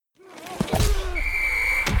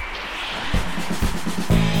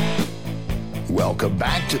Welcome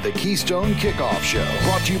back to the Keystone Kickoff Show,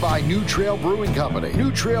 brought to you by New Trail Brewing Company.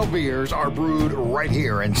 New Trail beers are brewed right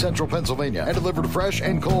here in central Pennsylvania and delivered fresh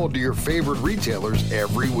and cold to your favorite retailers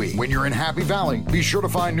every week. When you're in Happy Valley, be sure to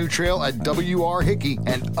find New Trail at W.R. Hickey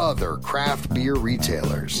and other craft beer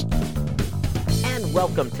retailers. And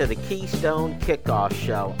welcome to the Keystone Kickoff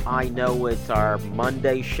Show. I know it's our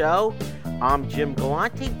Monday show. I'm Jim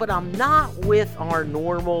Galante, but I'm not with our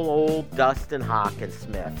normal old Dustin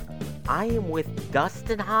Hockensmith. I am with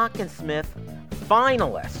Dustin Hockensmith,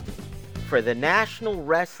 finalist for the National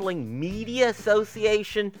Wrestling Media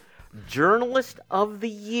Association Journalist of the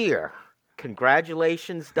Year.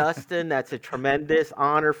 Congratulations, Dustin. That's a tremendous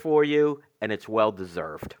honor for you, and it's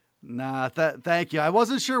well-deserved. Nah, thank you. I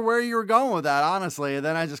wasn't sure where you were going with that, honestly. And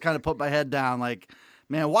then I just kind of put my head down like,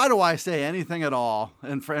 man, why do I say anything at all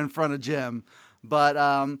in front of Jim? But,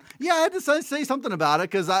 yeah, I had to say something about it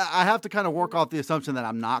because I have to kind of work off the assumption that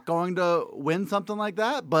I'm not going to win something like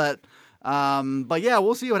that. But yeah,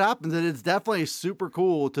 we'll see what happens. And it's definitely super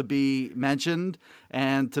cool to be mentioned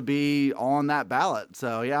and to be on that ballot.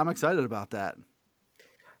 So, yeah, I'm excited about that.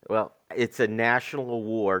 Well, it's a national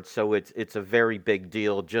award, so it's a very big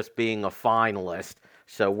deal just being a finalist.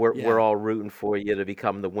 So we're all rooting for you to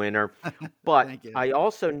become the winner. But I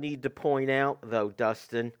also need to point out, though,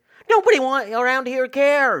 Dustin, nobody around here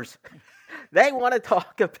cares. They want to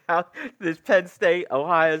talk about this Penn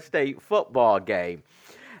State-Ohio State football game.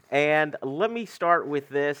 And let me start with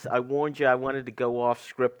this. I warned you I wanted to go off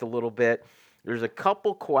script a little bit. There's a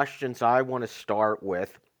couple questions I want to start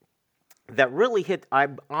with that really hit,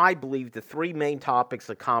 I believe, the three main topics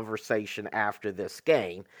of conversation after this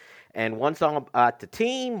game. And one's about the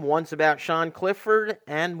team, one's about Sean Clifford,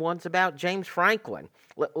 and one's about James Franklin.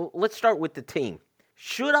 Let's start with the team.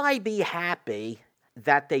 Should I be happy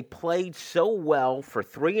that they played so well for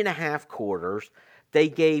 3.5 quarters? They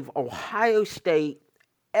gave Ohio State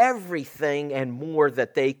everything and more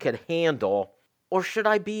that they could handle. Or should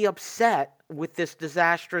I be upset with this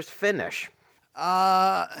disastrous finish?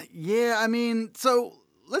 Yeah, I mean, so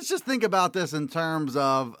let's just think about this in terms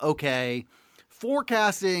of, okay,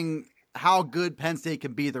 forecasting how good Penn State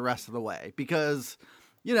can be the rest of the way. Because,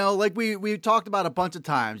 you know, like we talked about a bunch of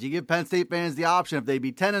times, you give Penn State fans the option, if they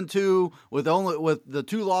be 10-2 with the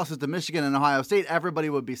 2 losses to Michigan and Ohio State, everybody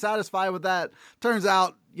would be satisfied with that. Turns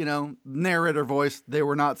out, you know, narrator voice, they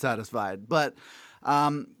were not satisfied. But,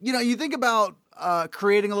 you know, you think about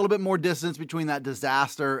creating a little bit more distance between that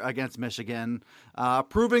disaster against Michigan,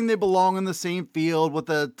 proving they belong in the same field with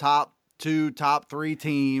the top 2, top 3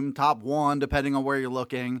 team, top 1, depending on where you're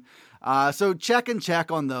looking. So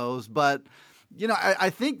check on those. But, you know, I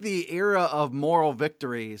think the era of moral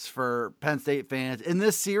victories for Penn State fans in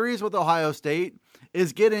this series with Ohio State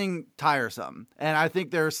is getting tiresome. And I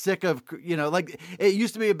think they're sick of, you know, like it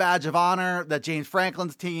used to be a badge of honor that James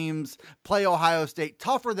Franklin's teams play Ohio State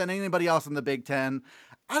tougher than anybody else in the Big Ten.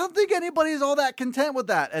 I don't think anybody's all that content with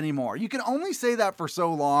that anymore. You can only say that for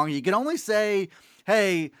so long. You can only say,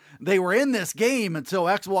 hey, they were in this game until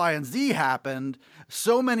X, Y, and Z happened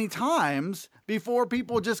so many times before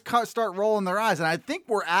people just start rolling their eyes. And I think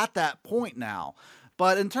we're at that point now.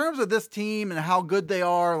 But in terms of this team and how good they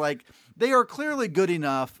are, like they are clearly good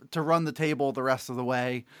enough to run the table the rest of the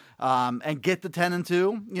way and get the 10-2.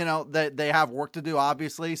 You know, they have work to do,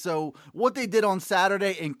 obviously. So what they did on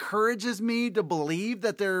Saturday encourages me to believe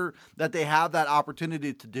that they have that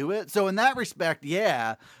opportunity to do it. So in that respect,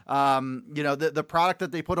 yeah, you know, the product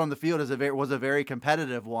that they put on the field was a very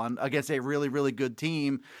competitive one against a really, really good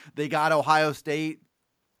team. They got Ohio State,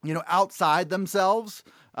 you know, outside themselves.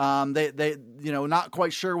 They you know, not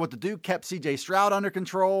quite sure what to do, kept CJ Stroud under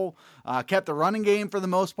control, kept the running game for the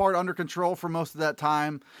most part under control for most of that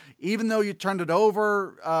time. Even though you turned it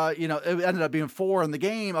over, you know, it ended up being 4 in the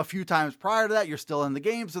game a few times prior to that, you're still in the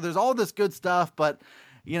game. So there's all this good stuff. But,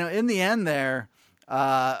 you know, in the end there,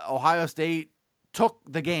 Ohio State took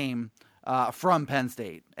the game from Penn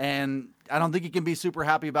State. And I don't think you can be super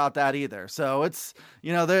happy about that either. So it's,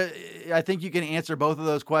 you know, I think you can answer both of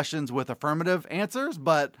those questions with affirmative answers,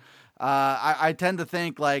 but I tend to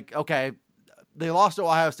think like, okay, they lost to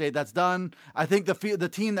Ohio State. That's done. I think the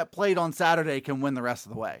team that played on Saturday can win the rest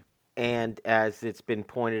of the way. And as it's been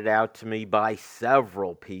pointed out to me by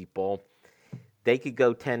several people, they could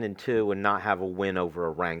go 10-2 and not have a win over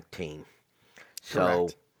a ranked team. So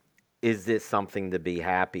Correct. Is this something to be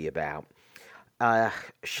happy about?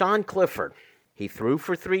 Sean Clifford, he threw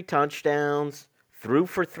for 3 touchdowns, threw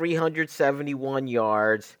for 371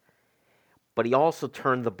 yards, but he also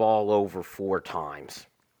turned the ball over 4 times.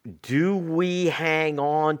 Do we hang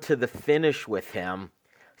on to the finish with him,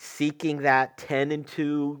 seeking that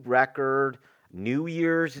 10-2 record New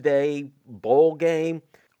Year's Day bowl game,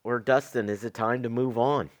 or Dustin, is it time to move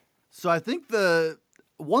on? So I think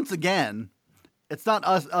once again, it's not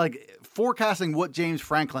us like forecasting what James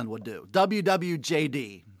Franklin would do.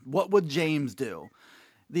 WWJD. What would James do?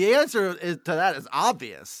 The answer to that is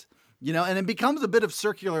obvious, and it becomes a bit of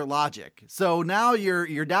circular logic. So now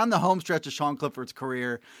you're down the home stretch of Sean Clifford's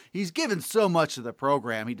career. He's given so much to the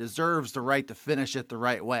program. He deserves the right to finish it the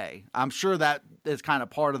right way. I'm sure that is kind of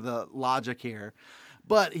part of the logic here.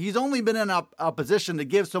 But he's only been in a position to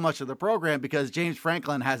give so much of the program because James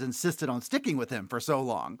Franklin has insisted on sticking with him for so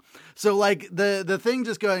long. So like the thing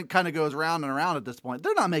just kind of goes round and around at this point.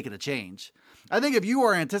 They're not making a change. I think if you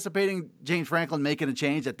are anticipating James Franklin making a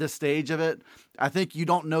change at this stage of it, I think you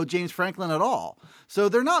don't know James Franklin at all. So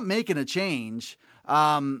they're not making a change.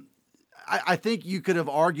 I think you could have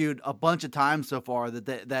argued a bunch of times so far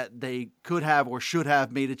that they could have or should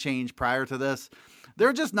have made a change prior to this.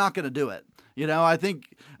 They're just not going to do it. I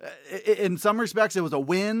think in some respects it was a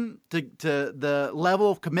win to the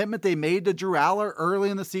level of commitment they made to Drew Aller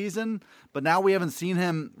early in the season, but now we haven't seen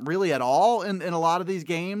him really at all in a lot of these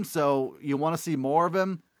games, so you want to see more of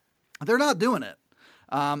him. They're not doing it.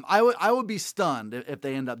 I would be stunned if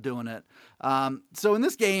they end up doing it. So in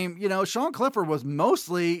this game, Sean Clifford was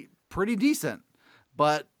mostly pretty decent,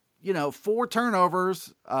 but 4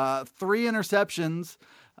 turnovers, 3 interceptions.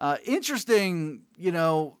 Interesting,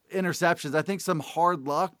 interceptions. I think some hard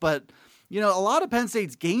luck, but, a lot of Penn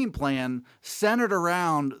State's game plan centered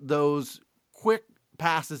around those quick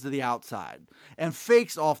passes to the outside and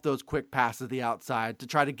fakes off those quick passes to the outside to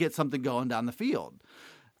try to get something going down the field.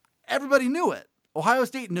 Everybody knew it. Ohio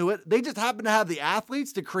State knew it. They just happened to have the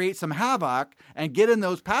athletes to create some havoc and get in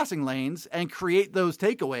those passing lanes and create those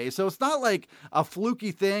takeaways. So it's not like a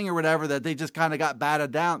fluky thing or whatever that they just kind of got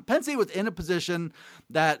batted down. Penn State was in a position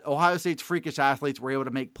that Ohio State's freakish athletes were able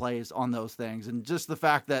to make plays on those things. And just the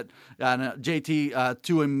fact that JT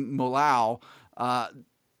Tuimoloau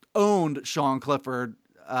owned Sean Clifford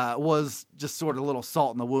was just sort of a little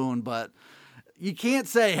salt in the wound, but you can't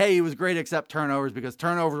say, hey, he was great except turnovers, because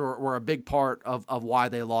turnovers were a big part of why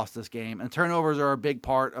they lost this game. And turnovers are a big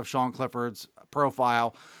part of Sean Clifford's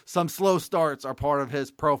profile. Some slow starts are part of his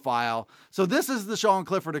profile. So this is the Sean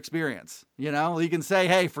Clifford experience. You can say,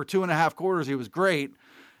 hey, for 2.5 quarters, he was great.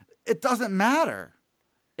 It doesn't matter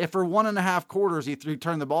if for 1.5 quarters he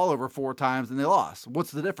turned the ball over 4 times and they lost. What's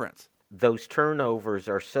the difference? Those turnovers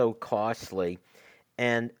are so costly.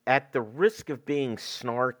 And at the risk of being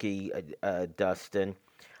snarky, Dustin,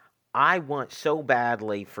 I want so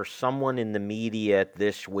badly for someone in the media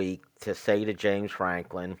this week to say to James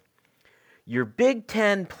Franklin, your Big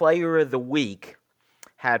Ten Player of the Week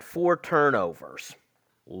had 4 turnovers.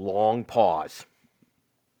 Long pause.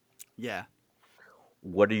 Yeah.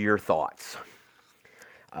 What are your thoughts?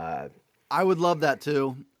 I would love that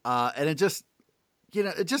too. And it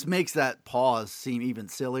just makes that pause seem even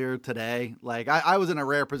sillier today. Like I was in a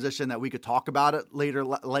rare position that we could talk about it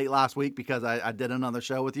late last week because I did another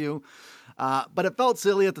show with you. But it felt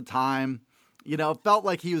silly at the time. It felt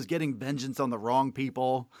like he was getting vengeance on the wrong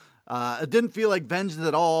people. It didn't feel like vengeance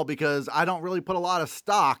at all because I don't really put a lot of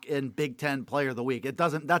stock in Big Ten Player of the Week.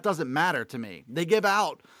 That doesn't matter to me. They give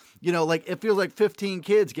out, it feels like 15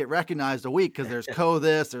 kids get recognized a week because there's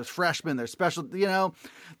there's freshmen, there's special,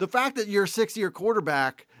 the fact that your 6-year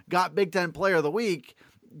quarterback got Big Ten Player of the Week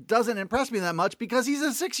doesn't impress me that much because he's a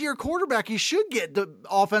 6-year quarterback. He should get the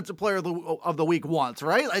Offensive Player of the Week once,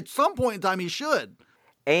 right? At some point in time, he should.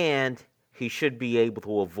 And he should be able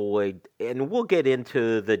to avoid, and we'll get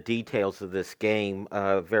into the details of this game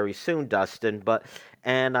very soon, Dustin,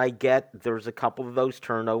 and I get there's a couple of those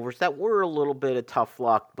turnovers that were a little bit of tough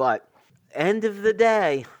luck, but end of the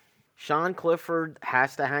day, Sean Clifford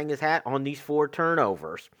has to hang his hat on these 4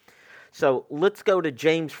 turnovers. So let's go to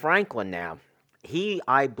James Franklin now. He,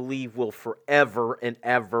 I believe, will forever and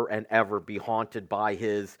ever and ever be haunted by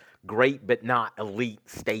his great but not elite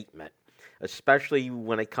statement, especially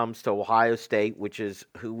when it comes to Ohio State, which is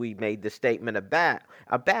who we made the statement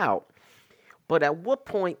about. But at what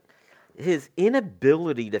point his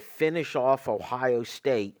inability to finish off Ohio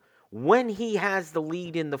State when he has the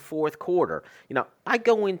lead in the 4th quarter. I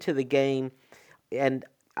go into the game, and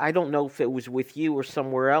I don't know if it was with you or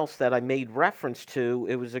somewhere else that I made reference to.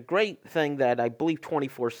 It was a great thing that I believe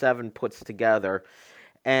 24/7 puts together,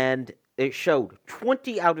 and it showed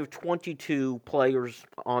 20 out of 22 players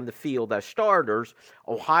on the field as starters,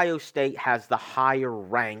 Ohio State has the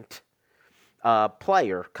higher-ranked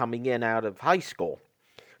player coming in out of high school.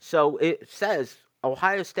 So it says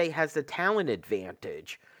Ohio State has the talent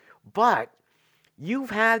advantage. But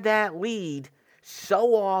you've had that lead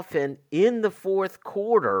so often in the 4th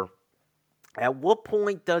quarter, At what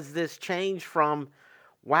point does this change from,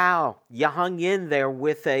 wow, you hung in there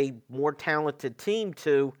with a more talented team,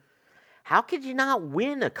 to how could you not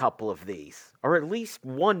win a couple of these, or at least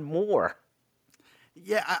one more?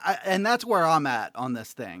 Yeah, and that's where I'm at on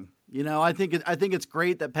this thing. I think it's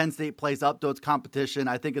great that Penn State plays up to its competition.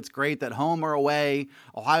 I think it's great that home or away,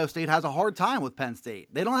 Ohio State has a hard time with Penn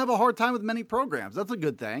State. They don't have a hard time with many programs. That's a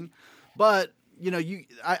good thing. But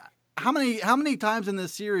how many times in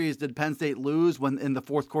this series did Penn State lose when in the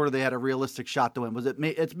fourth quarter they had a realistic shot to win?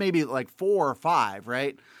 It's maybe like 4 or 5,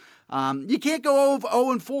 right? You can't go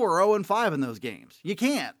 0-4 or 0-5 in those games. You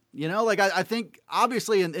can't. I think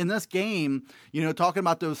obviously in this game, talking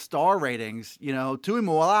about those star ratings,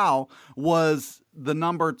 Tuimoloau was the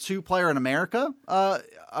number 2 player in America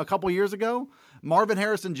a couple years ago. Marvin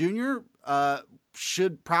Harrison Jr.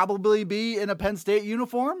 Should probably be in a Penn State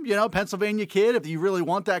uniform, Pennsylvania kid. If you really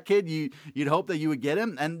want that kid, you'd hope that you would get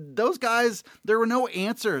him. And those guys, there were no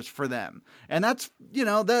answers for them. And that's,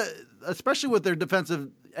 that especially with their defensive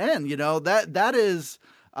end, that is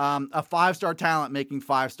a 5-star talent making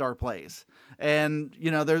 5-star plays. And,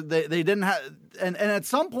 they didn't have, and at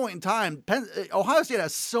some point in time, Ohio State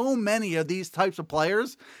has so many of these types of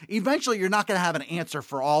players. Eventually, you're not going to have an answer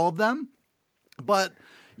for all of them. But,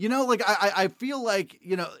 I feel like,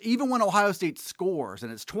 even when Ohio State scores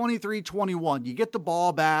and it's 23-21, you get the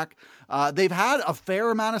ball back. They've had a fair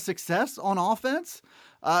amount of success on offense.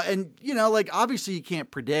 And, obviously you can't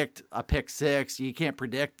predict a pick six. You can't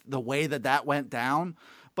predict the way that went down.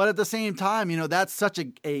 But at the same time, that's such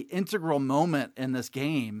a integral moment in this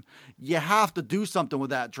game. You have to do something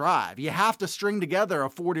with that drive. You have to string together a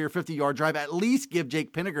 40 or 50-yard drive, at least give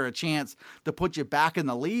Jake Pinniger a chance to put you back in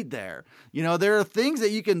the lead there. There are things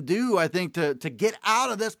that you can do, I think, to get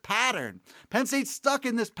out of this pattern. Penn State's stuck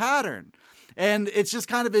in this pattern. And it's just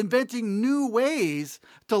kind of inventing new ways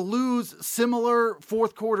to lose similar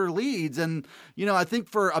fourth quarter leads. And, I think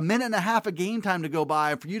for a minute and a half of game time to go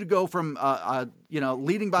by, for you to go from,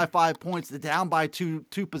 leading by 5 points to down by two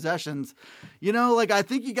possessions, I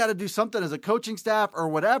think you got to do something as a coaching staff or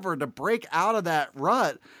whatever to break out of that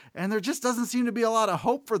rut. And there just doesn't seem to be a lot of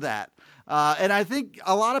hope for that. And I think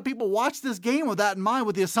a lot of people watched this game with that in mind,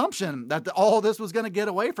 with the assumption that all this was going to get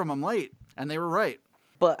away from them late. And they were right.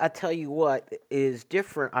 But I tell you what is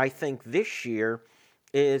different, I think, this year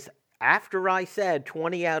is after I said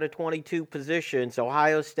 20 out of 22 positions,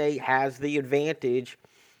 Ohio State has the advantage.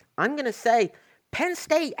 I'm going to say Penn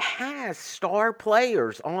State has star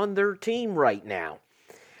players on their team right now.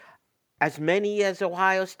 As many as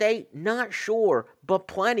Ohio State, not sure, but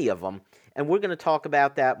plenty of them. And we're going to talk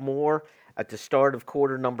about that more at the start of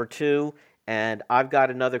quarter number 2. And I've got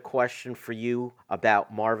another question for you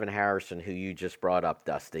about Marvin Harrison, who you just brought up,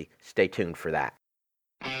 Dusty. Stay tuned for that.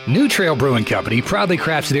 New Trail Brewing Company proudly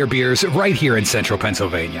crafts their beers right here in central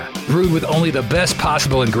Pennsylvania. Brewed with only the best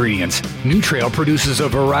possible ingredients, New Trail produces a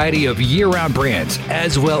variety of year-round brands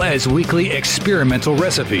as well as weekly experimental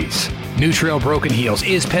recipes. New Trail Broken Heels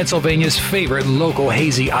is Pennsylvania's favorite local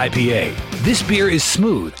hazy IPA. This beer is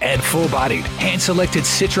smooth and full-bodied. Hand-selected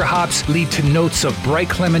Citra hops lead to notes of bright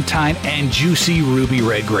clementine and juicy ruby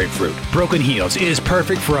red grapefruit. Broken Heels is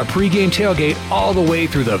perfect for a pregame tailgate all the way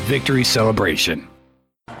through the victory celebration.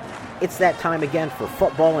 It's that time again for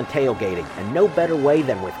football and tailgating, and no better way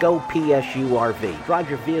than with Go PSU RV. Drive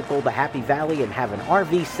your vehicle to Happy Valley and have an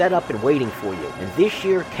RV set up and waiting for you. And this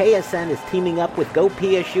year, KSN is teaming up with Go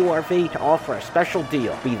PSU RV to offer a special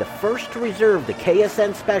deal. Be the first to reserve the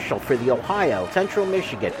KSN special for the Ohio, Central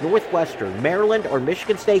Michigan, Northwestern, Maryland, or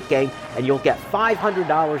Michigan State game, and you'll get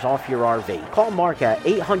 $500 off your RV. Call Mark at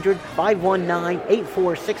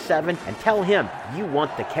 800-519-8467 and tell him you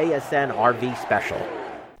want the KSN RV special.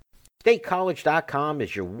 StateCollege.com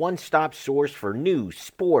is your one-stop source for news,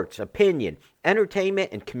 sports, opinion, entertainment,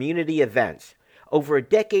 and community events. Over a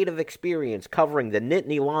decade of experience covering the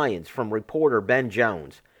Nittany Lions from reporter Ben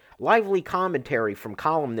Jones. Lively commentary from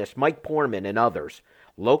columnist Mike Poorman and others.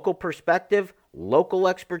 Local perspective, local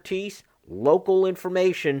expertise, local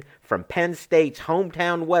information from Penn State's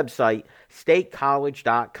hometown website,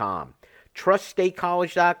 StateCollege.com. Trust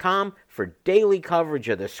StateCollege.com for daily coverage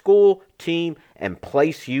of the school, team, and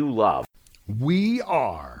place you love. We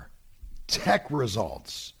are Tech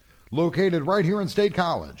Results, located right here in State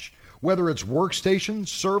College. Whether it's workstation,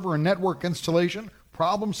 server, and network installation,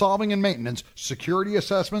 problem solving and maintenance, security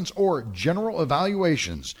assessments, or general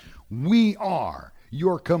evaluations, we are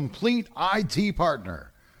your complete IT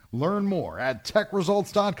partner. Learn more at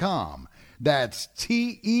techresults.com. That's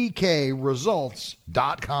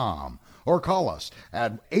TEKresults.com. Or call us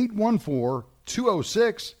at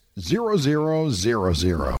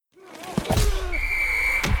 814-206-0000.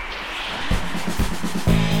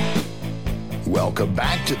 Welcome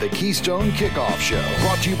back to the Keystone Kickoff Show,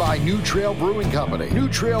 brought to you by New Trail Brewing Company. New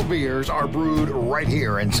Trail beers are brewed right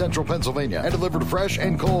here in central Pennsylvania and delivered fresh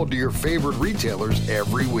and cold to your favorite retailers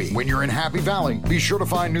every week. When you're in Happy Valley, be sure to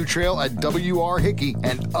find New Trail at W.R. Hickey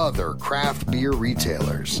and other craft beer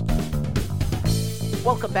retailers.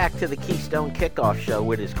 Welcome back to the Keystone Kickoff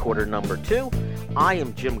Show. It is quarter number 2. I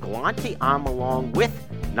am Jim Galante. I'm along with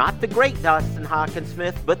not the great Dustin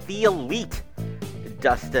Hawkinsmith, but the elite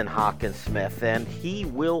Dustin Hawkinsmith, and he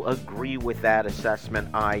will agree with that assessment,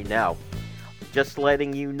 I know. Just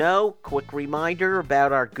letting you know, quick reminder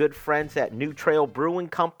about our good friends at New Trail Brewing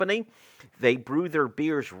Company. They brew their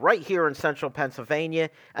beers right here in central Pennsylvania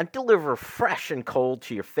and deliver fresh and cold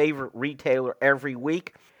to your favorite retailer every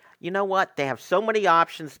week. You know what? They have so many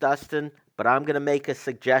options, Dustin, but I'm going to make a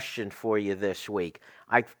suggestion for you this week.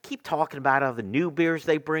 I keep talking about all the new beers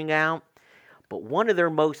they bring out, but one of their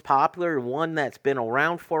most popular, one that's been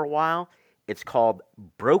around for a while, it's called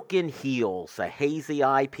Broken Heels, a hazy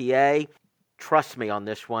IPA. Trust me on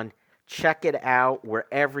this one. Check it out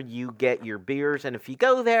wherever you get your beers. And if you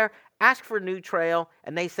go there, ask for New Trail,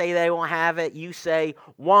 and they say they won't have it, you say,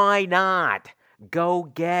 why not? Go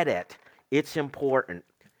get it. It's important.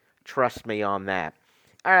 Trust me on that.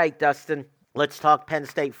 All right, Dustin, let's talk Penn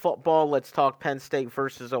State football. Let's talk Penn State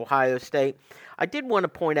versus Ohio State. I did want to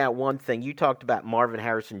point out one thing. You talked about Marvin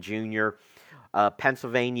Harrison Jr.,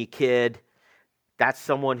 Pennsylvania kid. That's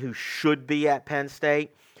someone who should be at Penn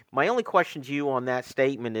State. My only question to you on that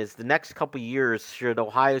statement is the next couple of years, should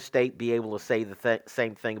Ohio State be able to say the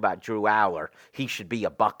same thing about Drew Aller? He should be a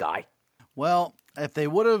Buckeye. Well, if they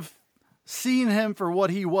would have seen him for what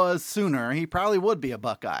he was sooner, he probably would be a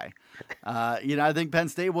Buckeye. I think Penn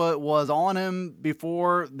State was on him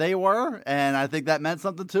before they were, and I think that meant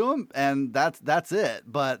something to him, and that's it.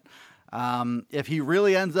 But if he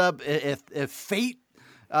really ends up, if fate,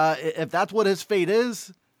 if that's what his fate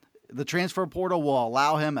is, the transfer portal will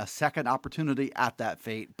allow him a second opportunity at that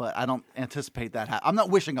fate, but I don't anticipate that. I'm not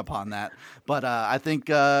wishing upon that, but I think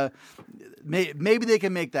maybe they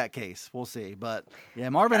can make that case. We'll see. But yeah,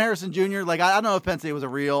 Marvin Harrison Jr., I don't know if Penn State was a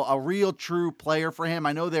real true player for him.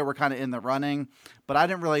 I know they were kind of in the running, but I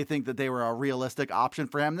didn't really think that they were a realistic option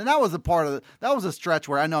for him. And that was that was a stretch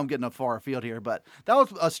where, I know I'm getting a far field here, but that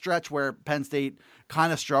was a stretch where Penn State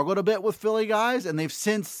kind of struggled a bit with Philly guys, and they've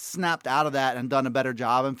since snapped out of that and done a better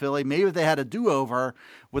job in Philly. Maybe if they had a do-over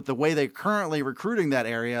with the way they're currently recruiting that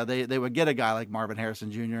area, they would get a guy like Marvin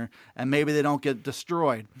Harrison Jr., and maybe they don't get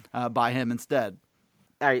destroyed by him instead.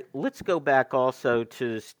 All right, let's go back also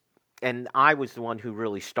to, and I was the one who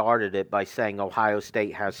really started it by saying Ohio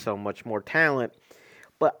State has so much more talent,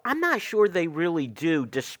 but I'm not sure they really do,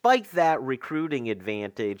 despite that recruiting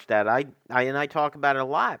advantage that I talk about it a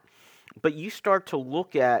lot. But you start to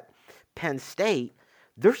look at Penn State,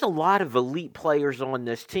 there's a lot of elite players on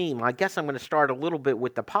this team. I guess I'm going to start a little bit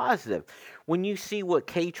with the positive. When you see what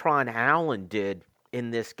Katron Allen did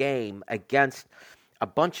in this game against a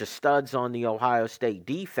bunch of studs on the Ohio State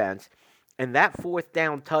defense, and that fourth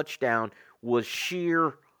down touchdown was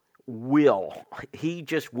sheer will. He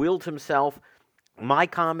just willed himself. My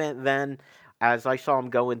comment then, as I saw him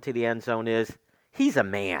go into the end zone, is he's a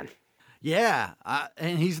man. Yeah,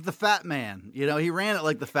 and he's the fat man. He ran it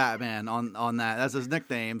like the fat man on that. That's his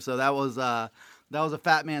nickname. So that was a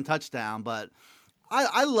fat man touchdown. But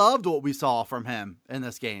I loved what we saw from him in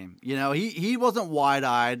this game. He wasn't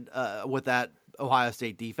wide-eyed with that Ohio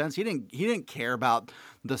State defense. He didn't care about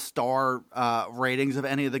the star ratings of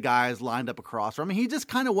any of the guys lined up across from him. He just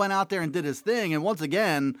kind of went out there and did his thing. And once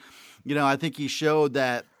again, I think he showed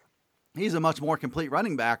that he's a much more complete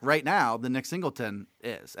running back right now than Nick Singleton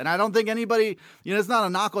is. And I don't think anybody, it's not a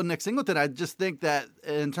knock on Nick Singleton. I just think that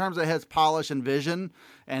in terms of his polish and vision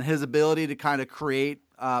and his ability to kind of create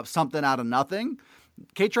something out of nothing,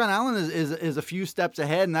 Katron Allen is a few steps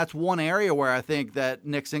ahead, and that's one area where I think that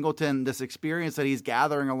Nick Singleton, this experience that he's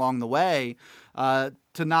gathering along the way,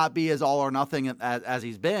 to not be as all or nothing as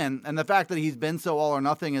he's been, and the fact that he's been so all or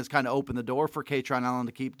nothing has kind of opened the door for Katron Allen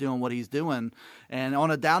to keep doing what he's doing. And on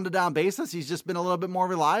a down-to-down basis, he's just been a little bit more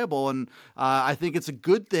reliable, and I think it's a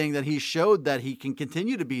good thing that he showed that he can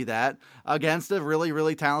continue to be that against a really,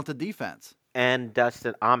 really talented defense. And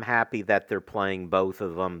Dustin, I'm happy that they're playing both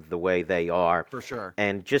of them the way they are. For sure.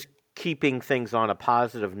 And just keeping things on a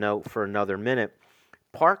positive note for another minute,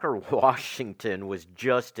 Parker Washington was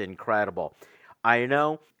just incredible. I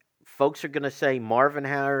know folks are going to say Marvin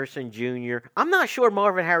Harrison Jr. I'm not sure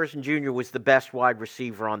Marvin Harrison Jr. was the best wide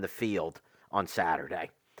receiver on the field on Saturday.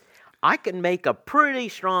 I can make a pretty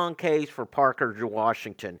strong case for Parker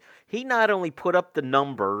Washington. He not only put up the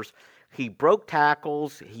numbers, he broke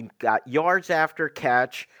tackles, he got yards after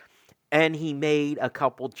catch, and he made a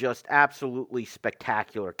couple just absolutely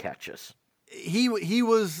spectacular catches.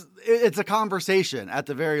 It's a conversation at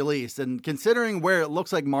the very least. And considering where it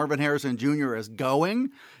looks like Marvin Harrison Jr. is going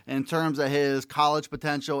in terms of his college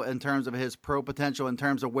potential, in terms of his pro potential, in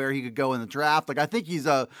terms of where he could go in the draft, like I think he's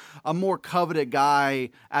a more coveted guy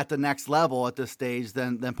at the next level at this stage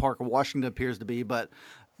than Parker Washington appears to be. But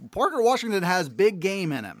Parker Washington has big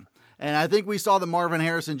game in him. And I think we saw that Marvin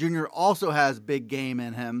Harrison Jr. also has big game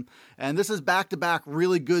in him. And this is back-to-back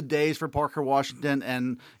really good days for Parker Washington.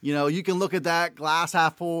 And, you can look at that glass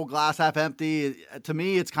half full, glass half empty. To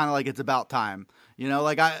me, it's kind of like it's about time.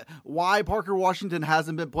 Why Parker Washington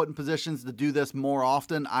hasn't been put in positions to do this more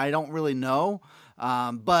often, I don't really know.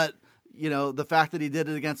 But the fact that he did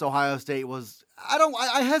it against Ohio State was,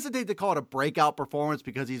 I hesitate to call it a breakout performance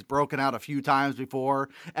because he's broken out a few times before.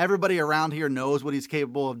 Everybody around here knows what he's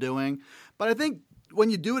capable of doing. But I think when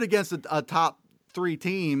you do it against a top 3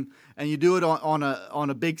 team and you do it on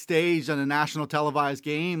a big stage on a national televised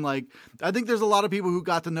game, like I think there's a lot of people who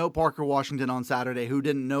got to know Parker Washington on Saturday who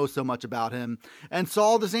didn't know so much about him and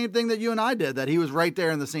saw the same thing that you and I did, that he was right there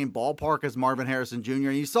in the same ballpark as Marvin Harrison Jr.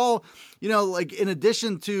 And you saw, in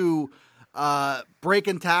addition to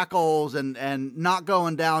breaking tackles and not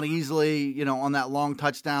going down easily, on that long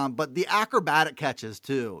touchdown, but the acrobatic catches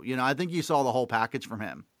too. I think you saw the whole package from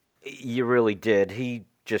him. You really did. He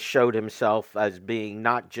just showed himself as being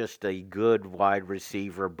not just a good wide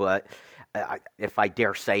receiver, but if I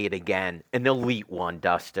dare say it again, an elite one,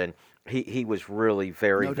 Dustin. He was really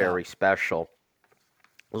very special.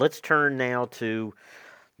 Let's turn now to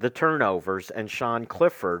the turnovers and Sean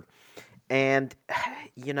Clifford. And,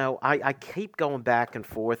 I keep going back and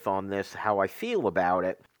forth on this, how I feel about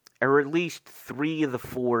it. Or at least 3 of the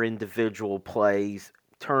 4 individual plays,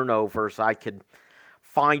 turnovers, I could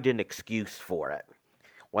find an excuse for it.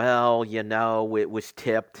 Well, it was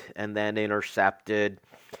tipped and then intercepted.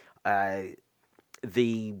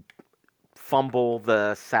 The fumble,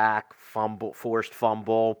 the sack, forced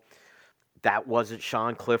fumble, that wasn't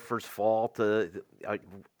Sean Clifford's fault. A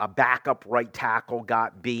backup right tackle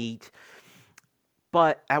got beat.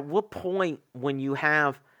 But at what point, when you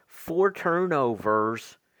have 4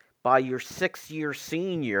 turnovers by your 6-year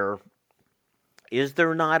senior, is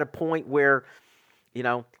there not a point where,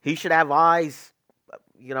 he should have eyes,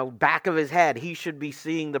 back of his head? He should be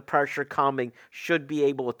seeing the pressure coming, should be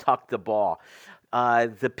able to tuck the ball.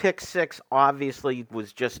 The pick 6 obviously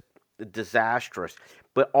was just disastrous.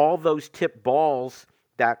 But all those tipped balls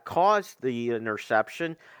that caused the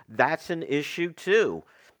interception, that's an issue too.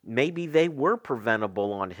 Maybe they were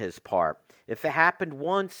preventable on his part. If it happened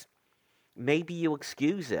once, maybe you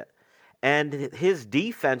excuse it. And his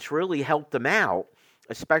defense really helped him out,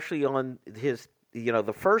 especially on his,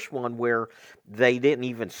 the first one where they didn't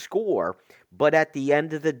even score. But at the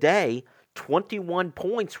end of the day, 21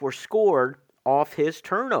 points were scored off his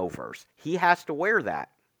turnovers. He has to wear that.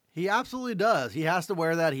 He absolutely does. He has to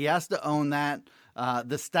wear that. He has to own that.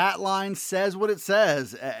 The stat line says what it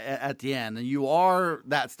says at the end, and you are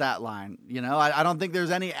that stat line. I don't think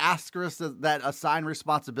there's any asterisk that assign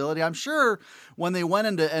responsibility. I'm sure when they went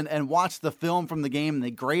into and watched the film from the game and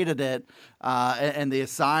they graded it and they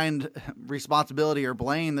assigned responsibility or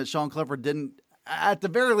blame, that Sean Clifford at the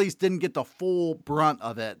very least, didn't get the full brunt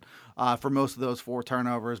of it for most of those 4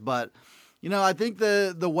 turnovers. But I think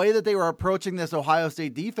the way that they were approaching this Ohio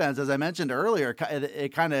State defense, as I mentioned earlier,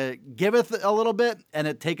 it kind of giveth a little bit and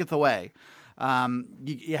it taketh away.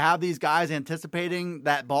 You have these guys anticipating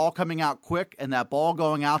that ball coming out quick and that ball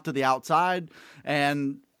going out to the outside.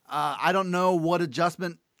 And I don't know what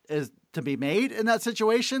adjustment is to be made in that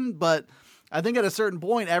situation, but I think at a certain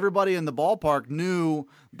point, everybody in the ballpark knew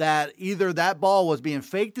that either that ball was being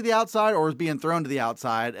faked to the outside or was being thrown to the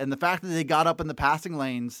outside. And the fact that they got up in the passing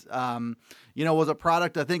lanes, was a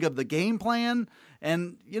product, I think, of the game plan.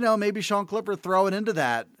 And, maybe Sean Clifford throwing into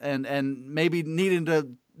that and maybe needing to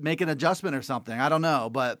make an adjustment or something. I don't know.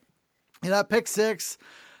 But that pick 6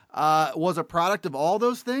 was a product of all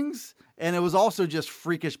those things. And it was also just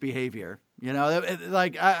freakish behavior.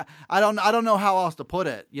 I don't know how else to put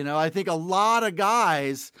it. I think a lot of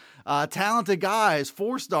guys, talented guys,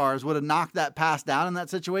 4-stars would have knocked that pass down in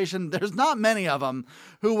that situation. There's not many of them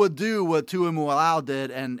who would do what Tuimulau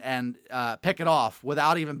did and pick it off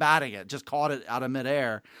without even batting it, just caught it out of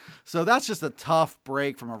midair. So that's just a tough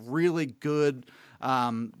break from a really good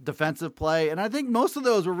defensive play. And I think most of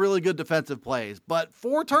those were really good defensive plays, but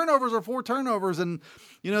 4 turnovers are 4 turnovers. And,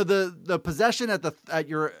 the possession at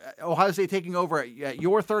your Ohio State taking over at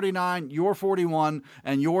your 39, your 41,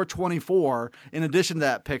 and your 24, in addition to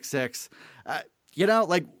that pick 6,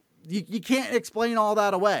 you can't explain all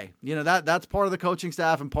that away. That's part of the coaching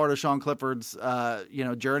staff and part of Sean Clifford's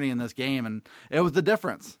journey in this game, and it was the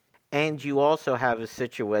difference. And you also have a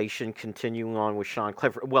situation continuing on with Sean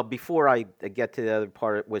Clifford. Well, before I get to the other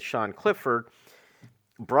part with Sean Clifford,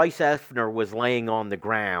 Bryce Effner was laying on the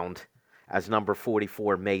ground as number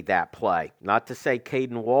 44 made that play. Not to say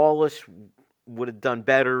Caden Wallace would have done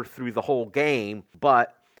better through the whole game,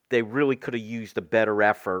 but they really could have used a better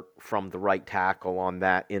effort from the right tackle on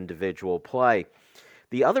that individual play.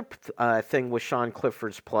 The other thing with Sean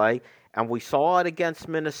Clifford's play, and we saw it against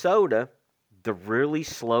Minnesota, the really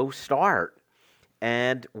slow start.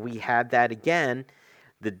 And we had that again.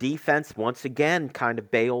 The defense, once again, kind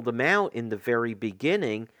of bailed them out in the very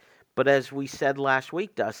beginning. But as we said last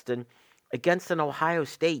week, Dustin, against an Ohio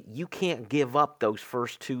State, you can't give up those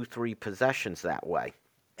first 2-3 possessions that way.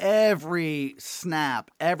 Every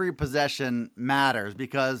snap, every possession matters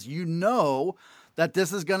because you know that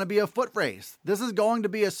this is going to be a foot race. This is going to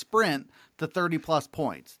be a sprint to 30-plus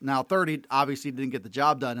points. Now, 30 obviously didn't get the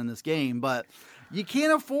job done in this game, but you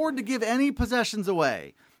can't afford to give any possessions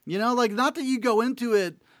away. Not that you go into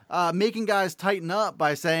it making guys tighten up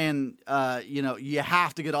by saying, you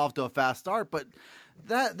have to get off to a fast start, but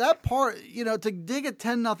that part, to dig a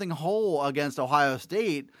 10-0 hole against Ohio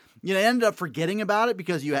State, ended up forgetting about it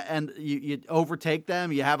because you overtake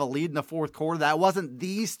them. You have a lead in the fourth quarter. That wasn't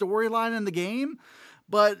the storyline in the game,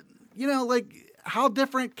 but how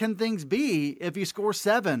different can things be if you score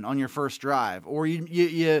 7 on your first drive, or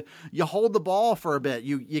you hold the ball for a bit,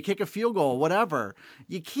 you kick a field goal, whatever.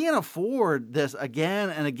 You can't afford this again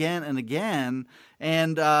and again and again.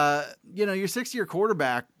 And your 6-year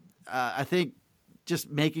quarterback, I think,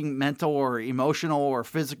 just making mental or emotional or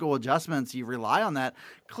physical adjustments, you rely on that.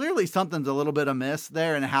 Clearly something's a little bit amiss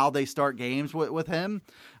there in how they start games with him.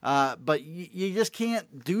 But you just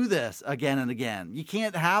can't do this again and again. You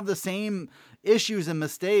can't have the same issues and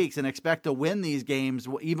mistakes and expect to win these games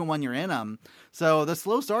even when you're in them. So the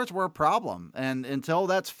slow starts were a problem. And until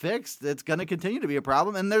that's fixed, it's going to continue to be a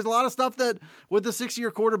problem. And there's a lot of stuff that with the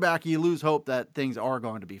 6-year quarterback, you lose hope that things are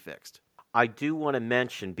going to be fixed. I do want to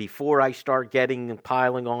mention, before I start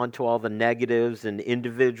piling on to all the negatives and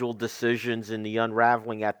individual decisions and the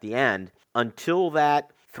unraveling at the end, until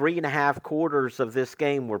that 3.5 quarters of this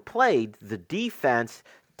game were played, the defense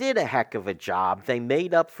did a heck of a job. They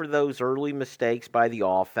made up for those early mistakes by the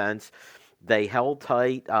offense. They held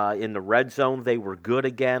tight. In the red zone, they were good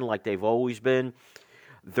again, like they've always been.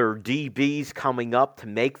 Their DBs coming up to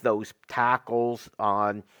make those tackles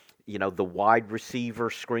on the wide receiver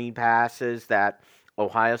screen passes that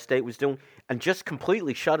Ohio State was doing, and just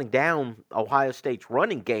completely shutting down Ohio State's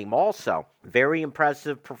running game also. Very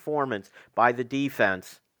impressive performance by the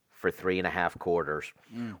defense for 3.5 quarters.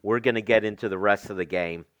 We're going to get into the rest of the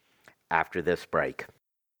game after this break.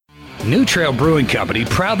 New Trail Brewing Company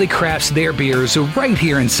proudly crafts their beers right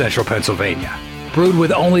here in central Pennsylvania. Brewed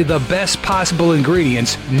with only the best possible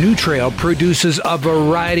ingredients, New Trail produces a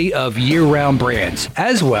variety of year-round brands,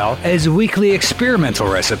 as well as weekly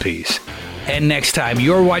experimental recipes. And next time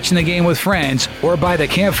you're watching the game with friends or by the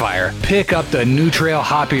campfire, pick up the New Trail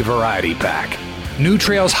Hoppy Variety Pack. New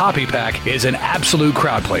Trail's Hoppy Pack is an absolute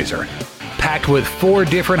crowd pleaser. Packed with 4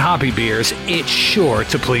 different hoppy beers, it's sure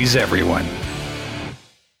to please everyone.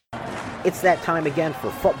 It's that time again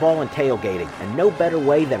for football and tailgating, and no better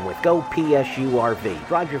way than with Go PSU RV.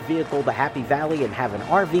 Drive your vehicle to Happy Valley and have an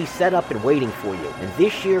RV set up and waiting for you. And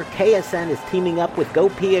this year, KSN is teaming up with Go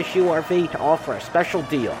PSU RV to offer a special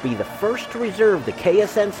deal. Be the first to reserve the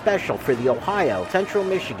KSN special for the Ohio, Central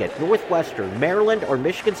Michigan, Northwestern, Maryland, or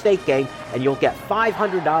Michigan State game, and you'll get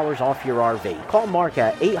 $500 off your RV. Call Mark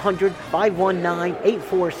at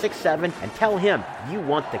 800-519-8467 and tell him you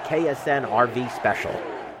want the KSN RV special.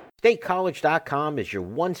 StateCollege.com is your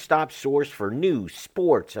one-stop source for news,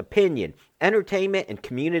 sports, opinion, entertainment, and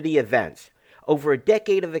community events. Over a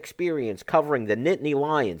decade of experience covering the Nittany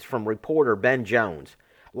Lions from reporter Ben Jones.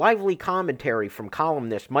 Lively commentary from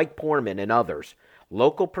columnist Mike Poorman and others.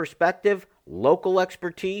 Local perspective, local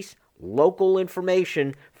expertise, local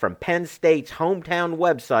information from Penn State's hometown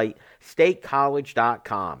website,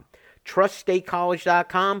 StateCollege.com. Trust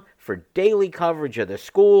StateCollege.com for daily coverage of the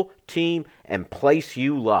school, team, and place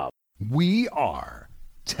you love. We are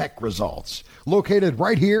Tech Results, located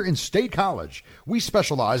right here in State College. We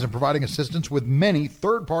specialize in providing assistance with many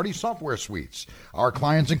third-party software suites. Our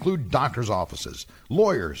clients include doctors' offices,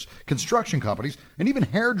 lawyers, construction companies, and even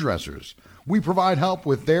hairdressers. We provide help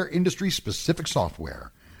with their industry-specific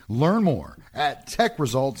software. Learn more at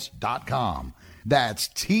techresults.com. That's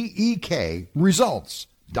TEK results.com.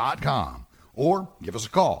 Or give us a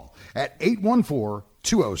call at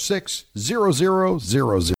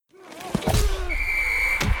 814-206-0000.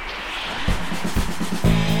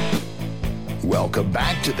 Welcome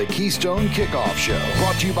back to the Keystone Kickoff Show,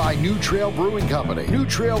 brought to you by New Trail Brewing Company. New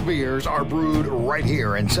Trail beers are brewed right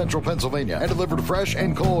here in central Pennsylvania and delivered fresh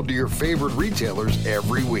and cold to your favorite retailers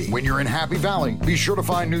every week. When you're in Happy Valley, be sure to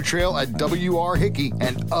find New Trail at W.R. Hickey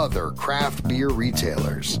and other craft beer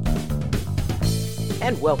retailers.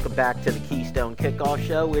 And welcome back to the Keystone Kickoff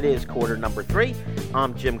Show. It is quarter number 3.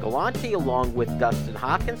 I'm Jim Galante along with Dustin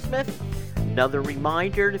Hockensmith. Another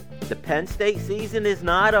reminder, the Penn State season is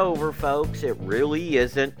not over, folks. It really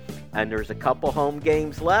isn't. And there's a couple home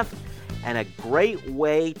games left. And a great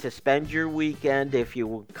way to spend your weekend if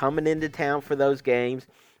you're coming into town for those games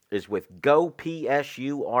is with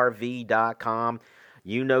GoPSURV.com.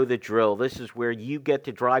 You know the drill. This is where you get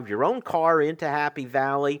to drive your own car into Happy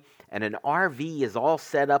Valley, and an RV is all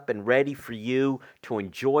set up and ready for you to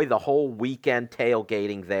enjoy the whole weekend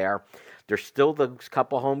tailgating there. There's still those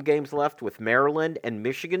couple home games left with Maryland and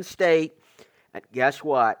Michigan State. And guess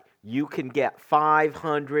what? You can get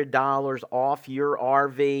 $500 off your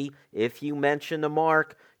RV if you mention the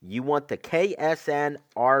mark. You want the KSN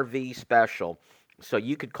RV special. So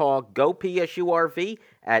you could call GoPSURV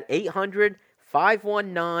at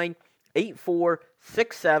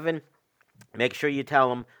 800-519-8467. Make sure you tell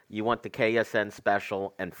them you want the KSN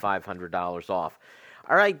special and $500 off.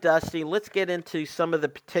 All right, Dusty, let's get into some of the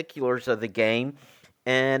particulars of the game.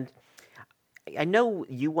 And I know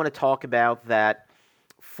you want to talk about that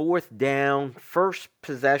fourth down, first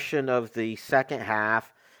possession of the second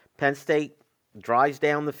half. Penn State drives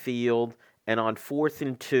down the field, and on 4th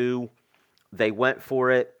and 2, they went for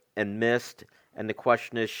it and missed. And the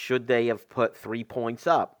question is, should they have put 3 points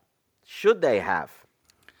up? Should they have?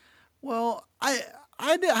 Well, I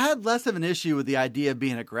had less of an issue with the idea of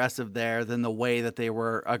being aggressive there than the way that they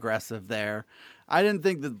were aggressive there. I didn't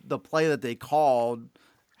think that the play that they called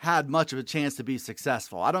had much of a chance to be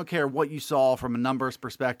successful. I don't care what you saw from a numbers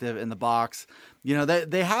perspective in the box. You know,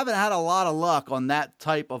 they haven't had a lot of luck on that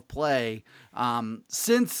type of play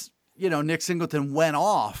since, Nick Singleton went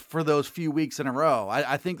off for those few weeks in a row.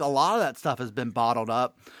 I think a lot of that stuff has been bottled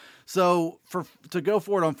up. So to go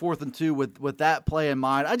for it on 4th and 2 with that play in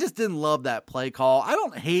mind, I just didn't love that play call. I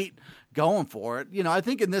don't hate going for it. I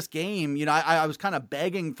think in this game, I was kind of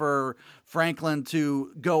begging for Franklin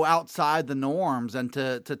to go outside the norms and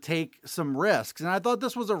to take some risks. And I thought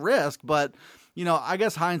this was a risk, but I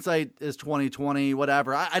guess hindsight is 20/20,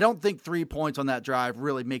 whatever. I don't think 3 points on that drive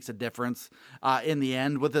really makes a difference in the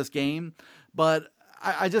end with this game. But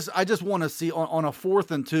I just want to see on a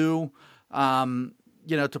 4th and 2,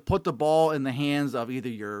 to put the ball in the hands of either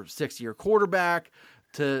your 6-year quarterback,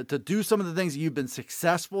 to do some of the things that you've been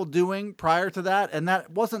successful doing prior to that. And that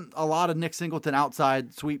wasn't a lot of Nick Singleton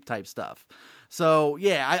outside sweep type stuff. So,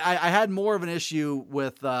 yeah, I had more of an issue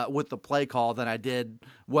with the play call than I did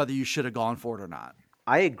whether you should have gone for it or not.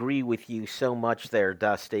 I agree with you so much there,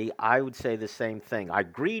 Dusty. I would say the same thing. I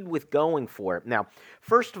agreed with going for it. Now,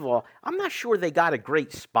 first of all, I'm not sure they got a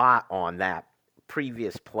great spot on that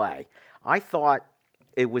previous play. I thought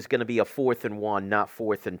it was going to be a 4th and 1, not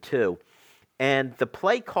 4th and 2. And the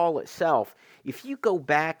play call itself, if you go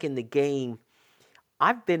back in the game,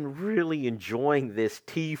 I've been really enjoying this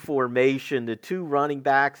T formation, the 2 running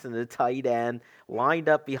backs and the tight end lined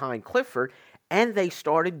up behind Clifford, and they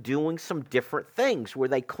started doing some different things where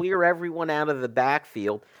they clear everyone out of the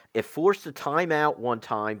backfield. It forced a timeout one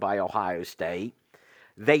time by Ohio State.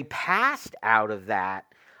 They passed out of that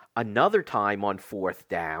another time on 4th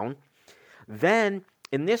down. Then,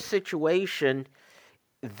 in this situation,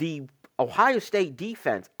 the Ohio State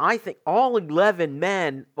defense, I think all 11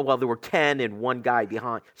 men, well, there were 10 and one guy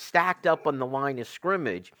behind, stacked up on the line of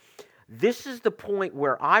scrimmage. This is the point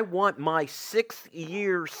where I want my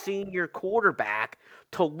 6th-year senior quarterback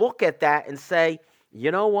to look at that and say,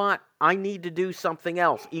 you know what, I need to do something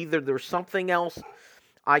else. Either there's something else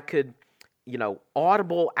I could,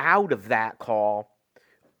 audible out of that call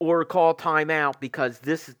or call timeout because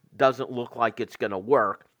this doesn't look like it's going to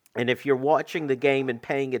work. And if you're watching the game and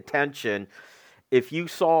paying attention, if you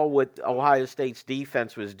saw what Ohio State's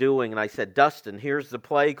defense was doing, and I said, Dustin, here's the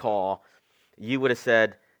play call, you would have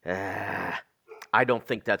said, I don't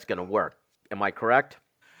think that's going to work. Am I correct?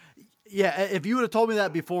 Yeah, if you would have told me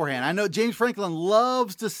that beforehand. I know James Franklin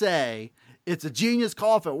loves to say it's a genius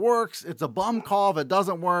call if it works, it's a bum call if it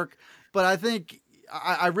doesn't work. But I think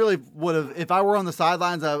I really would have, if I were on the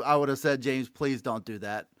sidelines, I would have said, James, please don't do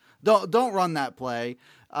that. Don't run that play.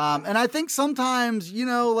 And I think sometimes,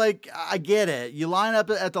 I get it. You line up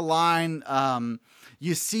at the line.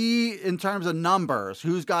 You see in terms of numbers,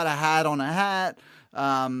 who's got a hat on a hat,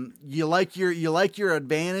 You like your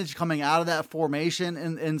advantage coming out of that formation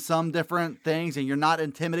in some different things, and you're not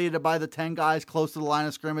intimidated by the 10 guys close to the line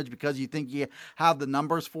of scrimmage because you think you have the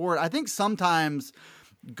numbers for it. I think sometimes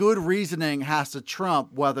good reasoning has to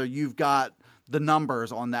trump whether you've got the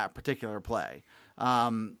numbers on that particular play.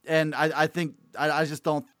 And I think I just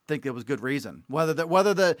don't think it was good reason.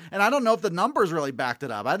 And I don't know if the numbers really backed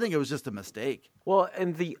it up. I think it was just a mistake. Well,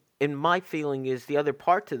 and my feeling is the other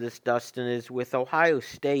part to this, Dustin, is with Ohio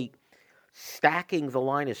State stacking the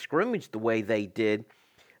line of scrimmage the way they did,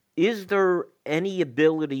 is there any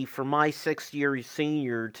ability for my sixth-year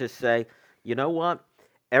senior to say, you know what,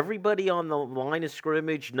 everybody on the line of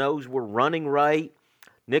scrimmage knows we're running right,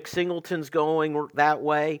 Nick Singleton's going that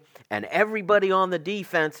way, and everybody on the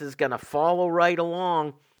defense is going to follow right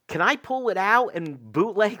along. Can I pull it out and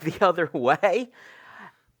bootleg the other way?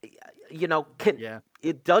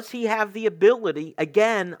 Does he have the ability?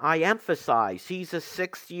 Again, I emphasize, he's a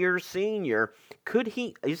sixth-year senior.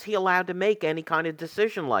 Is he allowed to make any kind of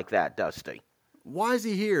decision like that, Dusty? Why is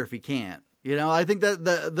he here if he can't? I think that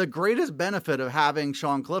the greatest benefit of having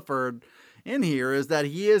Sean Clifford in here is that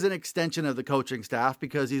he is an extension of the coaching staff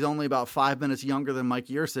because he's only about 5 minutes younger than Mike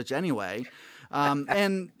Yurcich anyway.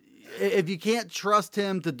 And if you can't trust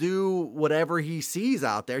him to do whatever he sees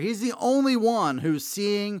out there, he's the only one who's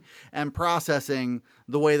seeing and processing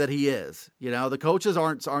the way that he is. The coaches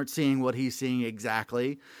aren't seeing what he's seeing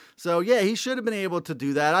exactly. So yeah, he should have been able to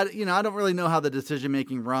do that. I don't really know how the decision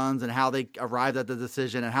making runs and how they arrived at the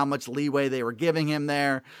decision and how much leeway they were giving him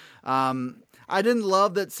there. I didn't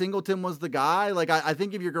love that Singleton was the guy. Like, I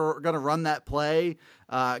think if you're going to run that play,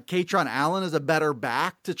 Katron Allen is a better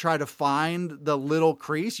back to try to find the little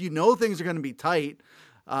crease. Things are going to be tight,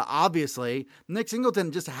 obviously. Nick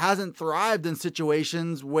Singleton just hasn't thrived in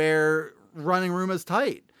situations where running room is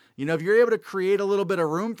tight. If you're able to create a little bit of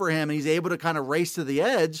room for him and he's able to kind of race to the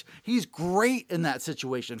edge, he's great in that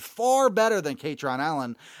situation. Far better than Katron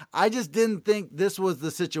Allen. I just didn't think this was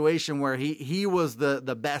the situation where he was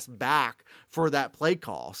the best back for that play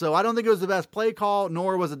call. So I don't think it was the best play call,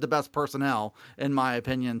 nor was it the best personnel, in my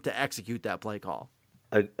opinion, to execute that play call.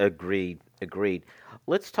 Agreed.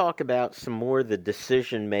 Let's talk about some more of the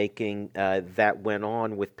decision-making that went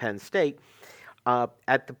on with Penn State.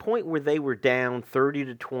 At the point where they were down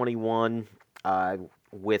 30-21,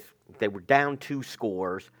 they were down 2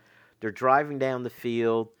 scores. They're driving down the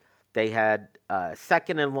field. They had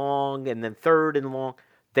second and long and then third and long.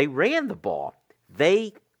 They ran the ball.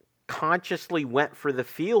 They consciously went for the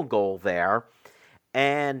field goal there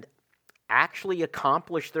and actually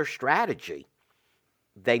accomplished their strategy.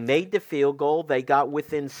 They made the field goal. They got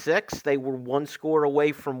within 6. They were 1 score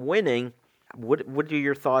away from winning. What are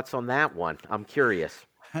your thoughts on that one? I'm curious.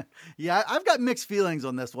 Yeah, I've got mixed feelings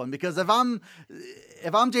on this one because if I'm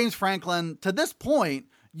James Franklin, to this point,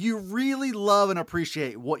 you really love and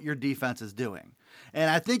appreciate what your defense is doing. And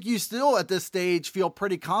I think you still at this stage feel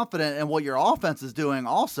pretty confident in what your offense is doing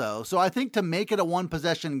also. So I think to make it a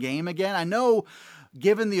 1-possession game again, I know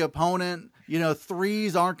given the opponent,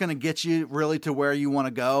 threes aren't going to get you really to where you want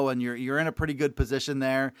to go, and you're in a pretty good position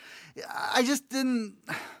there.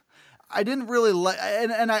 I didn't really like,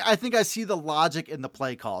 and I think I see the logic in the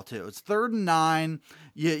play call too. It's 3rd and 9.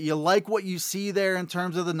 You like what you see there in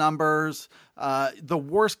terms of the numbers. The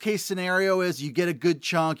worst case scenario is you get a good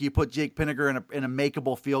chunk. You put Jake Pinniger in a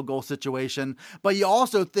makeable field goal situation, but you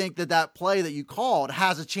also think that play that you called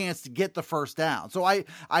has a chance to get the first down. So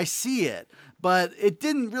I see it, but it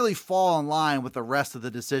didn't really fall in line with the rest of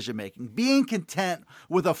the decision making. Being content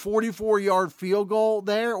with a 44-yard field goal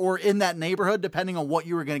there or in that neighborhood, depending on what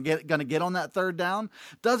you were going to get on that 3rd down,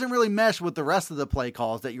 doesn't really mesh with the rest of the play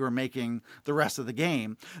calls that you were making the rest of the game.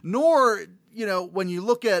 Nor, when you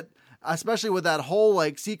look at, especially with that whole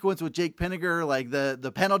sequence with Jake Pinniger,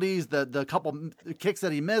 the penalties, the couple kicks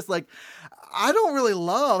that he missed, I don't really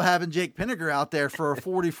love having Jake Pinniger out there for a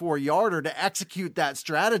 44-yarder to execute that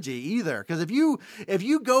strategy either. Because if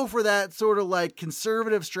you go for that sort of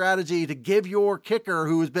conservative strategy to give your kicker,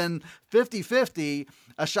 who has been 50-50,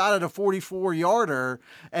 a shot at a 44-yarder,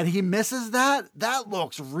 and he misses that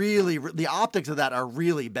looks really, the optics of that are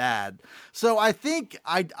really bad. So I think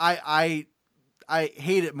I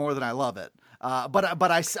hate it more than I love it.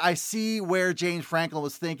 But I see where James Franklin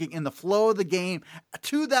was thinking in the flow of the game.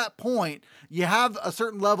 To that point, you have a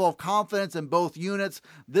certain level of confidence in both units.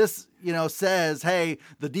 This, says, hey,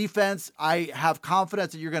 the defense, I have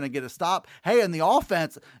confidence that you're going to get a stop. Hey, in the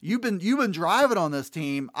offense, you've been driving on this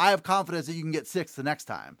team. I have confidence that you can get 6 the next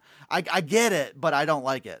time. I get it, but I don't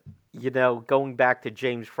like it. Going back to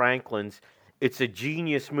James Franklin's, it's a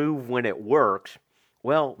genius move when it works.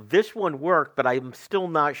 Well, this one worked, but I'm still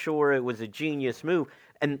not sure it was a genius move.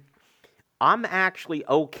 And I'm actually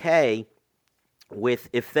okay with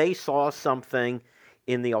if they saw something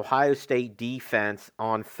in the Ohio State defense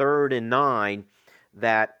on 3rd and 9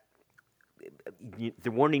 that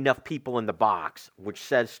there weren't enough people in the box, which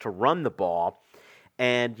says to run the ball,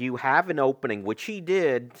 and you have an opening, which he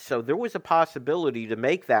did, so there was a possibility to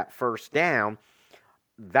make that first down.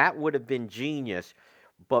 That would have been genius.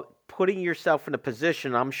 But putting yourself in a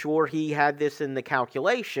position, I'm sure he had this in the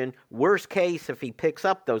calculation, worst case, if he picks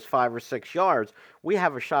up those 5 or 6 yards, we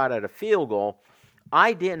have a shot at a field goal.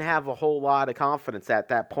 I didn't have a whole lot of confidence at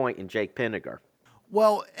that point in Jake Pinniger.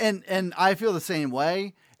 Well, and I feel the same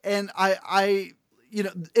way. And I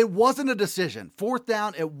it wasn't a decision. 4th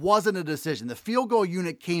down, it wasn't a decision. The field goal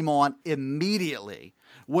unit came on immediately,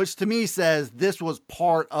 which to me says this was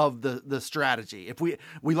part of the strategy. If we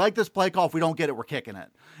like this play call, if we don't get it, we're kicking it.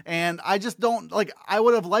 And I just don't I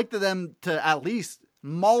would have liked them to at least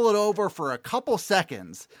mull it over for a couple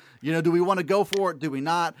seconds. Do we want to go for it? Do we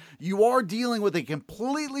not? You are dealing with a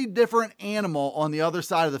completely different animal on the other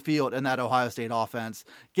side of the field in that Ohio State offense,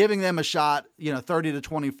 giving them a shot, 30 to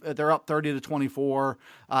 20, they're up 30 to 24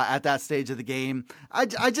 at that stage of the game. I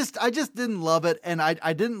just didn't love it. And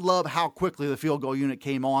I didn't love how quickly the field goal unit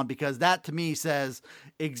came on, because that to me says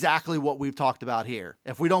exactly what we've talked about here.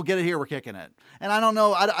 If we don't get it here, we're kicking it. And I don't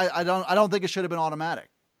know. I don't think it should have been automatic.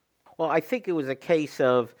 Well, I think it was a case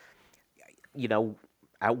of,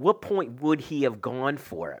 at what point would he have gone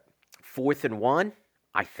for it? 4th and 1?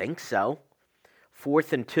 I think so.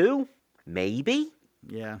 4th and 2? Maybe.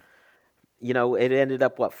 Yeah. It ended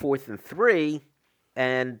up, 4th and 3?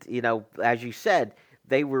 And, as you said,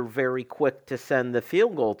 they were very quick to send the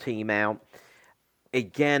field goal team out.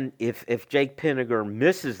 Again, if Jake Pinniger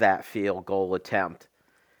misses that field goal attempt,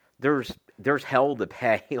 there's hell to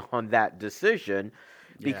pay on that decision.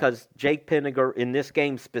 Because Jake Pinniger, in this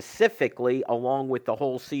game specifically, along with the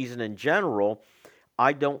whole season in general,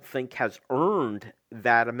 I don't think has earned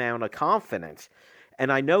that amount of confidence.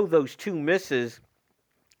 And I know those 2 misses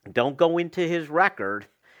don't go into his record.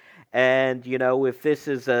 And, if this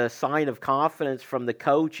is a sign of confidence from the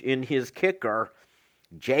coach in his kicker,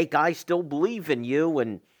 Jake, I still believe in you.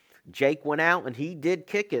 And Jake went out and he did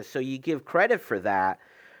kick it, so you give credit for that.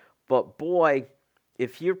 But, boy,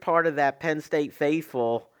 if you're part of that Penn State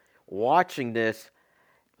faithful watching this,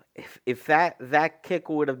 if that kick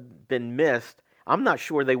would have been missed, I'm not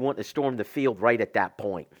sure they wouldn't have stormed the field right at that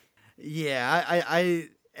point. Yeah, I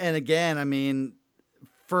and again,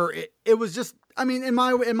 it was just, in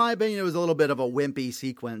my opinion, it was a little bit of a wimpy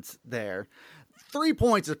sequence there. 3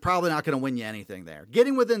 points is probably not going to win you anything there.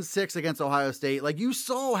 Getting within 6 against Ohio State, you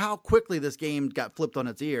saw how quickly this game got flipped on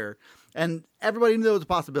its ear, and everybody knew it was a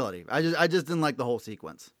possibility. I just didn't like the whole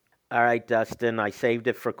sequence. All right, Dustin, I saved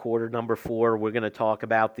it for quarter number 4. We're going to talk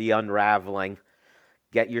about the unraveling.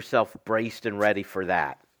 Get yourself braced and ready for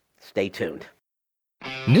that. Stay tuned.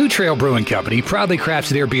 New Trail Brewing Company proudly crafts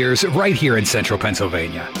their beers right here in central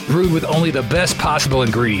Pennsylvania. Brewed with only the best possible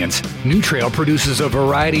ingredients, New Trail produces a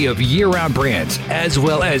variety of year-round brands as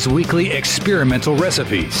well as weekly experimental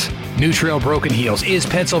recipes. New Trail Broken Heels is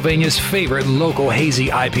Pennsylvania's favorite local hazy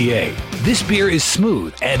IPA. This beer is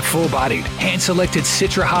smooth and full-bodied. Hand-selected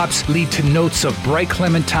Citra hops lead to notes of bright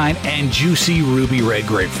clementine and juicy ruby red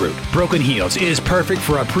grapefruit. Broken Heels is perfect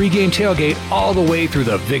for a pregame tailgate all the way through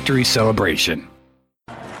the victory celebration.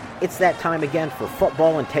 It's that time again for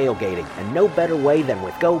football and tailgating, and no better way than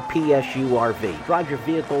with Go PSU RV. Drive your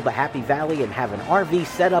vehicle to Happy Valley and have an RV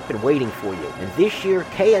set up and waiting for you. And this year,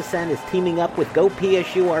 KSN is teaming up with Go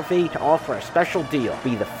PSU RV to offer a special deal.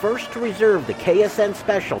 Be the first to reserve the KSN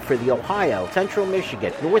special for the Ohio, Central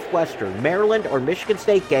Michigan, Northwestern, Maryland, or Michigan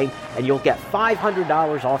State game, and you'll get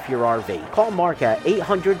 $500 off your RV. Call Mark at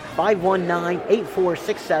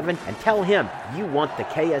 800-519-8467 and tell him you want the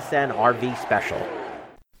KSN RV special.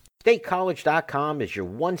 StateCollege.com is your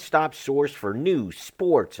one-stop source for news,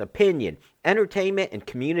 sports, opinion, entertainment, and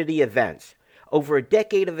community events. Over a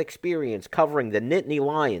decade of experience covering the Nittany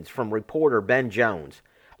Lions from reporter Ben Jones.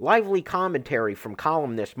 Lively commentary from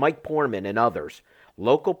columnist Mike Poorman and others.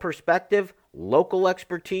 Local perspective, local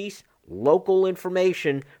expertise, local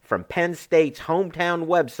information from Penn State's hometown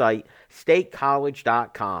website,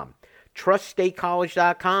 StateCollege.com. Trust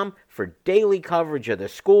StateCollege.com for daily coverage of the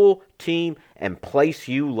school, team, and place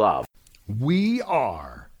you love. We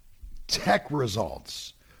are Tech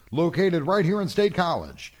Results, located right here in State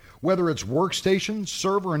College. Whether it's workstation,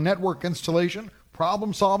 server, and network installation,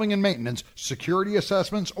 problem solving and maintenance, security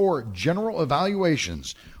assessments, or general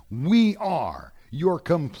evaluations, we are your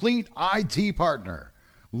complete IT partner.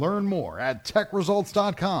 Learn more at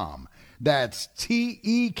techresults.com. That's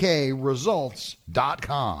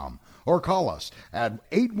tekresults.com. Or call us at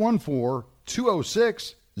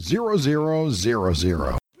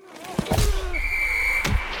 814-206-0000.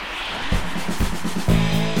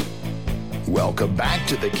 Welcome back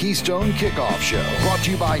to the Keystone Kickoff Show, brought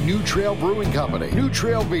to you by New Trail Brewing Company. New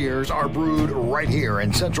Trail beers are brewed right here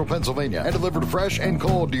in central Pennsylvania and delivered fresh and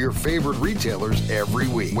cold to your favorite retailers every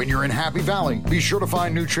week. When you're in Happy Valley, be sure to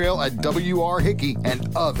find New Trail at W.R. Hickey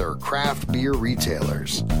and other craft beer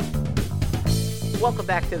retailers. Welcome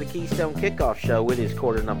back to the Keystone Kickoff Show. It is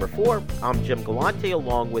quarter number 4. I'm Jim Galante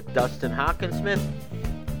along with Dustin Hockensmith.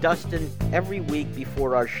 Dustin, every week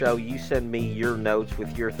before our show, you send me your notes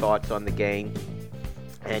with your thoughts on the game,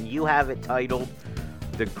 and you have it titled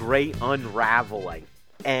The Great Unraveling.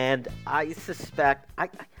 And I suspect, I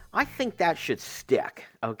think that should stick,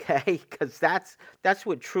 okay? Because that's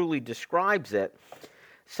what truly describes it.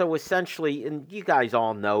 So essentially, and you guys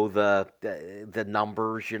all know the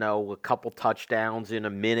numbers, a couple touchdowns in a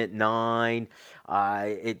minute 9.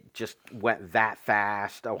 It just went that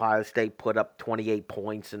fast. Ohio State put up 28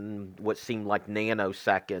 points in what seemed like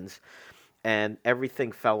nanoseconds, and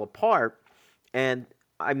everything fell apart. And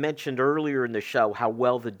I mentioned earlier in the show how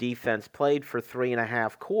well the defense played for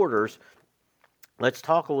 3.5 quarters. Let's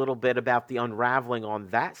talk a little bit about the unraveling on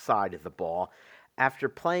that side of the ball. After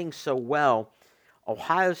playing so well,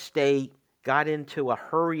 Ohio State got into a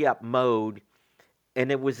hurry-up mode,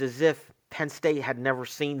 and it was as if Penn State had never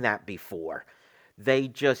seen that before. They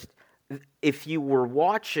just, if you were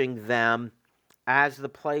watching them as the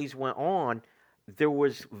plays went on, there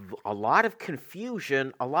was a lot of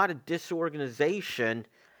confusion, a lot of disorganization.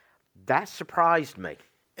 That surprised me.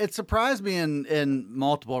 It surprised me in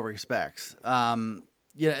multiple respects.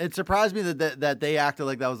 It surprised me that they acted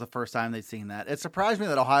like that was the first time they'd seen that. It surprised me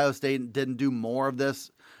that Ohio State didn't do more of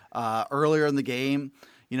this earlier in the game.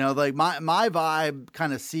 Like my vibe,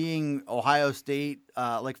 kind of seeing Ohio State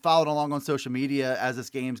followed along on social media as this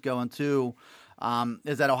game's going too,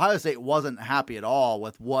 is that Ohio State wasn't happy at all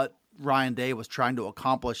with what Ryan Day was trying to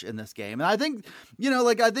accomplish in this game. And I think,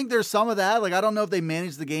 I think there's some of that. I don't know if they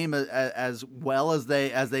managed the game as well as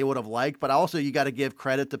they would have liked, but also you got to give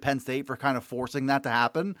credit to Penn State for kind of forcing that to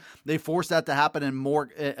happen. They forced that to happen in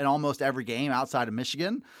almost every game outside of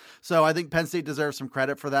Michigan. So I think Penn State deserves some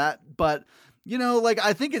credit for that. But,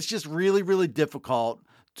 I think it's just really, really difficult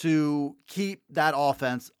to keep that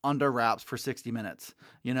offense under wraps for 60 minutes,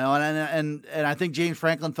 and I think James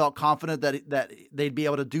Franklin felt confident that they'd be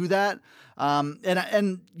able to do that.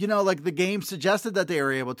 The game suggested that they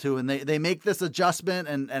were able to, and they make this adjustment.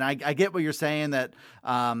 And I get what you're saying that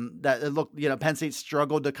it looked, Penn State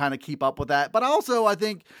struggled to kind of keep up with that. But also I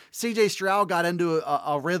think CJ Stroud got into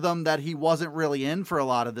a rhythm that he wasn't really in for a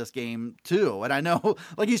lot of this game too. And I know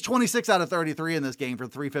he's 26 out of 33 in this game for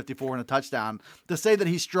 354 and a touchdown. To say that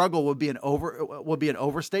he struggled would be an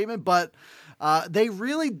overstatement, but they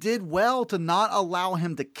really did well to not allow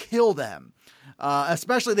him to kill them.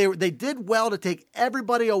 Especially they did well to take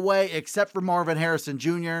everybody away except for Marvin Harrison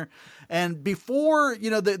Jr. And before,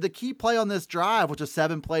 the key play on this drive, which was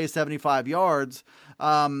 7 plays, 75 yards,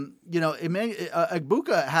 Egbuka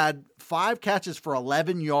had 5 catches for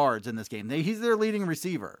 11 yards in this game. He's their leading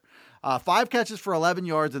receiver. 5 catches for 11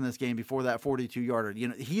 yards in this game before that 42-yarder.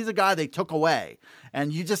 He's a guy they took away,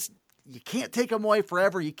 and you can't take him away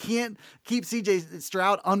forever. You can't keep CJ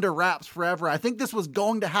Stroud under wraps forever. I think this was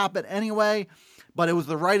going to happen anyway, but it was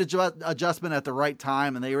the right adjustment at the right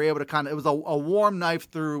time, and they were able to it was a warm knife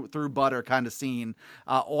through butter kind of scene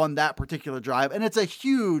on that particular drive. And it's a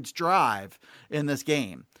huge drive in this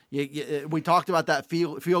game. We talked about that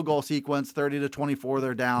field goal sequence, 30-24,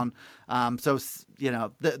 they're down.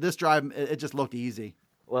 This drive, it just looked easy.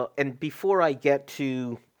 Well, and before I get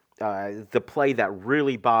to the play that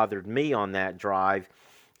really bothered me on that drive,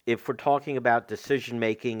 if we're talking about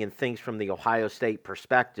decision-making and things from the Ohio State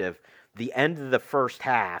perspective, the end of the first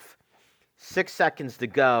half, 6 seconds to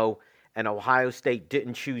go, and Ohio State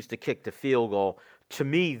didn't choose to kick the field goal. To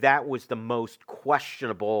me, that was the most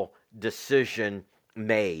questionable decision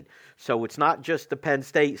made. So it's not just the Penn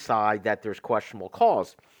State side that there's questionable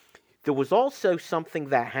calls. There was also something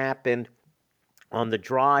that happened on the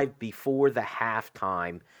drive before the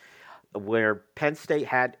halftime where Penn State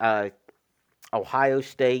had Ohio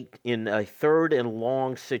State in a 3rd and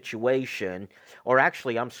long situation, or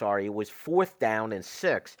actually, I'm sorry, it was 4th down and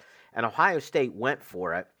 6, and Ohio State went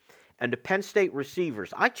for it. And the Penn State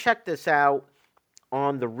receivers, I checked this out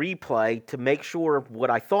on the replay to make sure what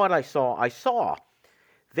I thought I saw.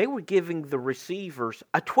 They were giving the receivers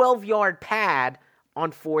a 12-yard pad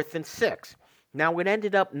on 4th and 6. Now, it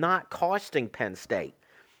ended up not costing Penn State,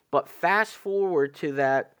 but fast forward to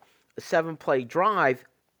that 7-play drive,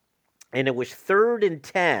 and it was 3rd and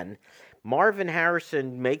 10. Marvin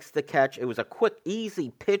Harrison makes the catch. It was a quick,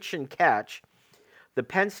 easy pitch and catch. The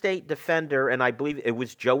Penn State defender, and I believe it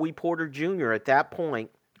was Joey Porter Jr. at that point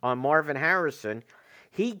on Marvin Harrison,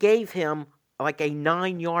 he gave him like a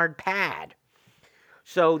 9-yard pad.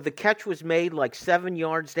 So the catch was made like 7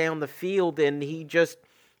 yards down the field, and he just,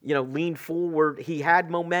 leaned forward. He had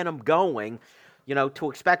momentum going. To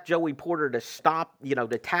expect Joey Porter to stop,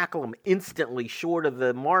 to tackle him instantly short of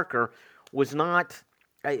the marker was not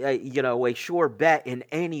a sure bet in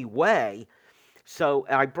any way. So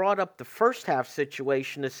I brought up the first half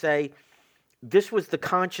situation to say this was the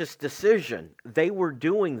conscious decision. They were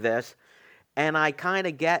doing this, and I kind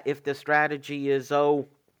of get if the strategy is,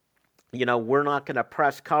 we're not going to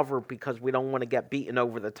press cover because we don't want to get beaten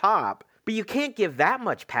over the top. But you can't give that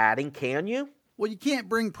much padding, can you? Well, you can't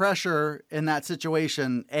bring pressure in that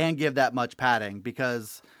situation and give that much padding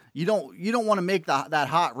because you don't want to make that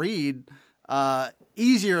hot read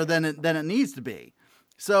easier than it needs to be.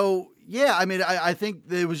 So, yeah, I mean, I think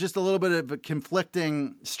there was just a little bit of a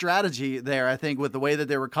conflicting strategy there, I think, with the way that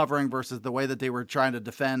they were covering versus the way that they were trying to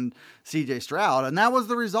defend C.J. Stroud. And that was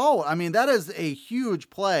the result. I mean, that is a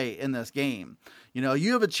huge play in this game.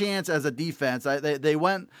 You have a chance as a defense. They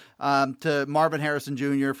went to Marvin Harrison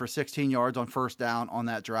Jr. for 16 yards on first down on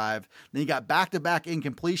that drive. Then you got back-to-back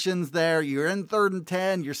incompletions there. You're in 3rd and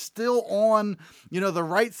 10. You're still on, the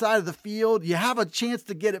right side of the field. You have a chance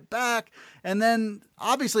to get it back. And then,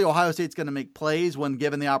 obviously, Ohio State's going to make plays when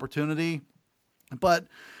given the opportunity. But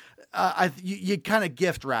you kind of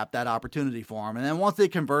gift wrap that opportunity for them. And then once they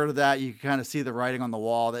converted that, you kind of see the writing on the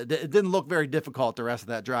wall. It didn't look very difficult the rest of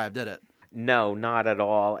that drive, did it? No, not at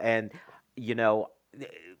all. And,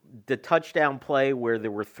 the touchdown play where there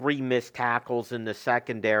were 3 missed tackles in the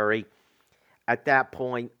secondary, at that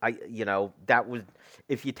point, that was,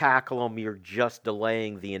 if you tackle them, you're just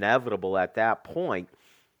delaying the inevitable at that point.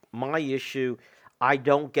 My issue, I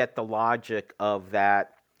don't get the logic of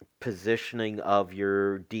that positioning of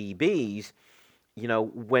your DBs.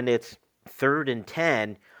 When it's 3rd and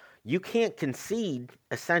 10, you can't concede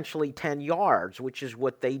essentially 10 yards, which is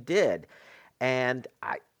what they did. And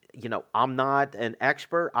I'm not an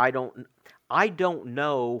expert. I don't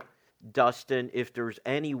know, Dustin, if there's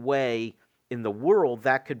any way in the world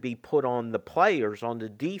that could be put on the players, on the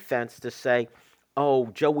defense to say, oh,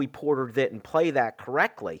 Joey Porter didn't play that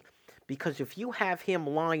correctly. Because if you have him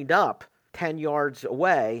lined up 10 yards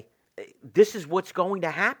away, this is what's going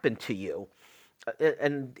to happen to you.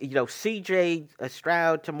 And, C.J.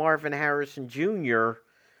 Stroud to Marvin Harrison Jr.,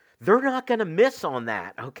 they're not going to miss on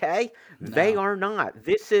that, okay? No. They are not.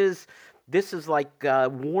 This is like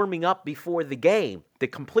warming up before the game. The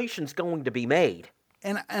completion's going to be made.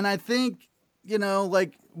 And I think,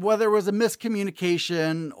 like whether it was a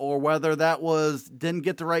miscommunication or whether that didn't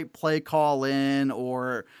get the right play call in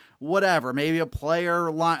or whatever. Maybe a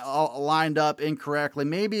player lined up incorrectly.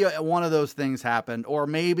 Maybe one of those things happened. Or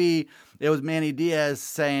maybe it was Manny Diaz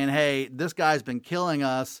saying, hey, this guy's been killing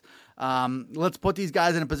us. Let's put these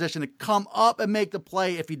guys in a position to come up and make the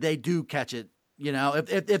play if they do catch it.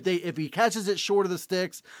 If he catches it short of the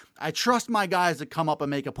sticks, I trust my guys to come up and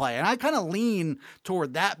make a play. And I kind of lean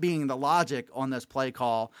toward that being the logic on this play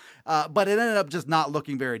call. But it ended up just not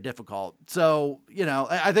looking very difficult. So,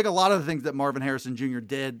 I think a lot of the things that Marvin Harrison Jr.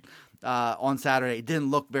 did on Saturday didn't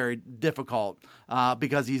look very difficult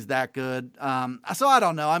because he's that good. So I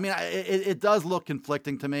don't know. I mean, it does look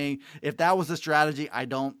conflicting to me. If that was the strategy, I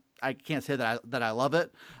can't say that I love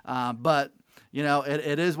it. But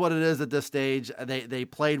it is what it is at this stage. They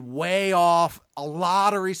played way off. A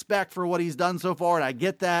lot of respect for what he's done so far, and I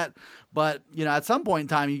get that. But, at some point in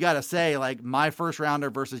time, you got to say, like, my first rounder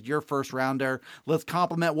versus your first rounder. Let's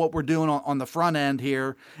complement what we're doing on the front end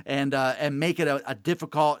here and make it a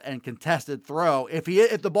difficult and contested throw. If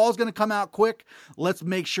the ball's going to come out quick, let's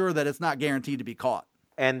make sure that it's not guaranteed to be caught.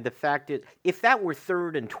 And the fact is, if that were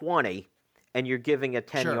 3rd and 20 and you're giving a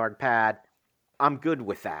 10-yard pad, I'm good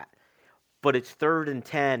with that. But it's 3rd and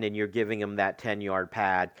 10 and you're giving him that 10-yard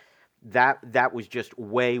pad. That was just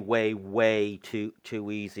way, way, way too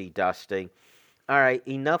easy, Dusty. All right,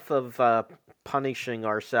 enough of punishing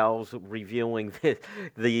ourselves, reviewing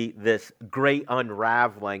this great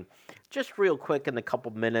unraveling. Just real quick in the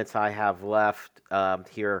couple minutes I have left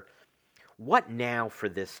here, what now for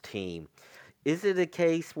this team? Is it a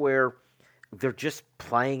case where they're just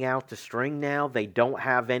playing out the string now? They don't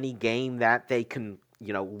have any game that they can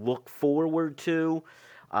look forward to.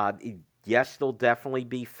 Yes, they'll definitely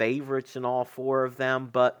be favorites in all 4 of them,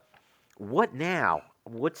 but what now?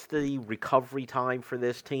 What's the recovery time for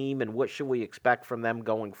this team, and what should we expect from them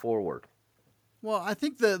going forward? Well, I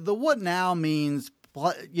think the what now means,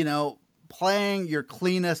 playing your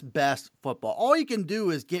cleanest, best football. All you can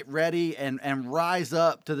do is get ready and rise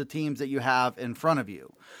up to the teams that you have in front of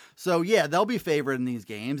you. So, yeah, they'll be favored in these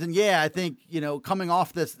games. And, yeah, I think, coming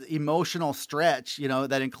off this emotional stretch,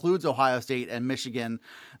 that includes Ohio State and Michigan,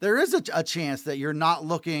 there is a chance that you're not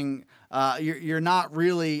looking, you're not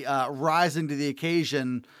really rising to the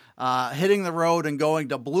occasion, hitting the road and going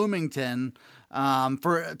to Bloomington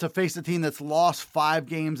to face a team that's lost 5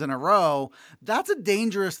 games in a row. That's a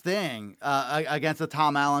dangerous thing against a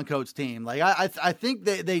Tom Allen coach team. Like I think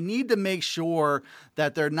they need to make sure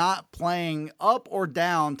that they're not playing up or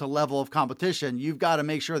down to level of competition. You've got to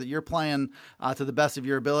make sure that you're playing to the best of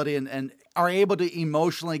your ability and are able to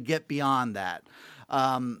emotionally get beyond that.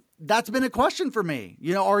 That's been a question for me.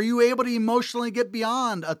 Are you able to emotionally get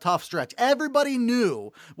beyond a tough stretch? Everybody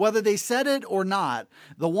knew, whether they said it or not,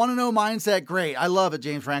 the 1-0 mindset, great. I love it,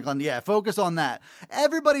 James Franklin. Yeah, focus on that.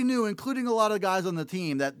 Everybody knew, including a lot of guys on the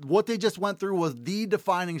team, that what they just went through was the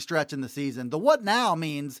defining stretch in the season. The what now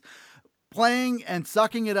means playing and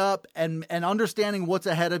sucking it up and understanding what's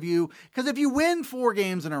ahead of you. Because if you win 4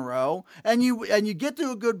 games in a row and you get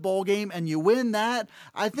to a good bowl game and you win that,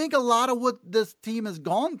 I think a lot of what this team has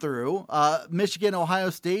gone through, Michigan, Ohio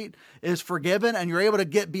State, is forgiven, and you're able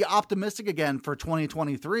to be optimistic again for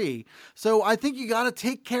 2023. So I think you got to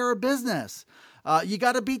take care of business. You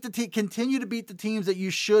got to continue to beat the teams that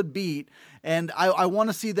you should beat. And I want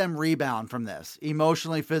to see them rebound from this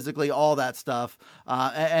emotionally, physically, all that stuff,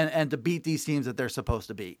 and to beat these teams that they're supposed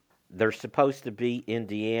to beat. They're supposed to beat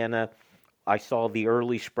Indiana. I saw the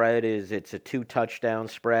early spread it's a 2-touchdown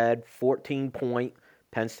spread, 14-point.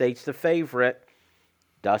 Penn State's the favorite.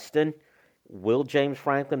 Dustin, will James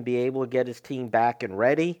Franklin be able to get his team back and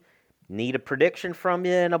ready? Need a prediction from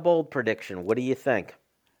you and a bold prediction. What do you think?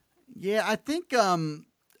 Yeah, I think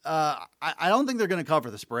I don't think they're going to cover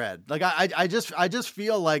the spread. Like I just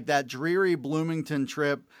feel like that dreary Bloomington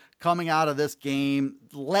trip coming out of this game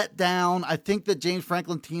let down. I think that James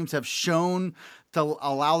Franklin teams have shown to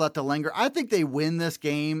allow that to linger. I think they win this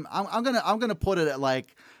game. I'm gonna put it at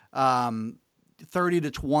like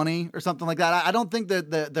 30-20 or something like that. I don't think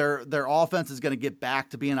that their offense is going to get back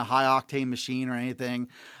to being a high octane machine or anything.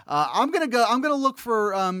 I'm going to look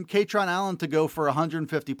for Keystone Allen to go for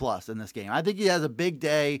 150 plus in this game. I think he has a big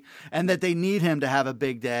day, and that they need him to have a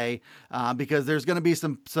big day because there's going to be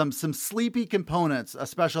some sleepy components,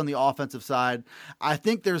 especially on the offensive side. I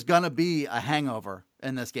think there's going to be a hangover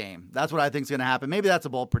in this game. That's what I think is going to happen. Maybe that's a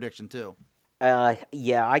bold prediction too.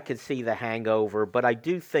 Yeah, I could see the hangover, but I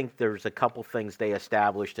do think there's a couple things they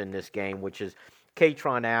established in this game, which is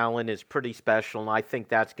Keystone Allen is pretty special, and I think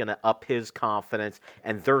that's going to up his confidence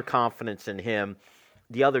and their confidence in him.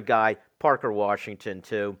 The other guy, Parker Washington,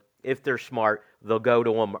 too. If they're smart, they'll go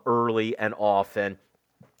to him early and often,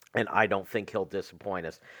 and I don't think he'll disappoint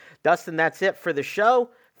us. Dustin, that's it for the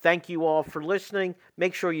show. Thank you all for listening.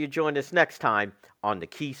 Make sure you join us next time on the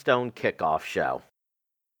Keystone Kickoff Show.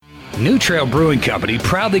 New Trail Brewing Company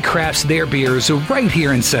proudly crafts their beers right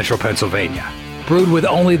here in central Pennsylvania. Brewed with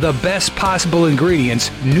only the best possible ingredients,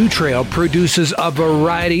 New Trail produces a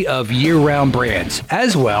variety of year-round brands,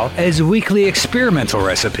 as well as weekly experimental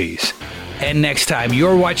recipes. And next time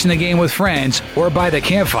you're watching the game with friends or by the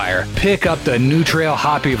campfire, pick up the New Trail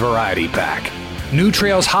Hoppy Variety Pack. New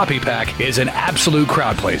Trail's Hoppy Pack is an absolute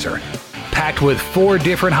crowd pleaser. Packed with 4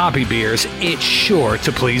 different hoppy beers, it's sure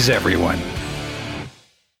to please everyone.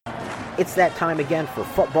 It's that time again for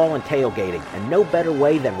football and tailgating, and no better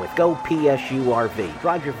way than with Go PSU RV.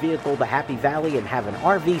 Drive your vehicle to Happy Valley and have an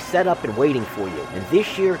RV set up and waiting for you. And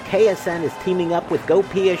this year, KSN is teaming up with Go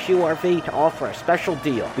PSU RV to offer a special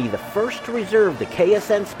deal. Be the first to reserve the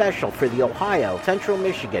KSN special for the Ohio, Central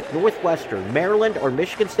Michigan, Northwestern, Maryland, or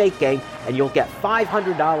Michigan State game, and you'll get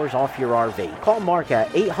 $500 off your RV. Call Mark at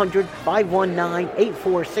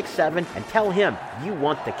 800-519-8467 and tell him you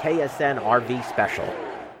want the KSN RV special.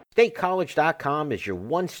 StateCollege.com is your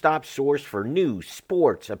one-stop source for news,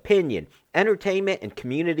 sports, opinion, entertainment, and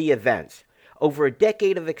community events. Over a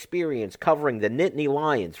decade of experience covering the Nittany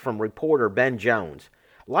Lions from reporter Ben Jones.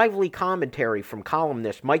 Lively commentary from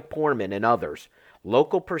columnist Mike Poorman and others.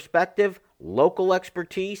 Local perspective, local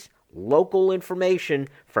expertise, local information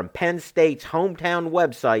from Penn State's hometown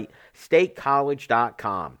website,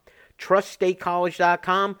 StateCollege.com. Trust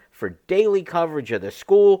StateCollege.com for daily coverage of the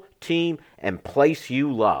school, team, and place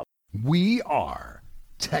you love. We are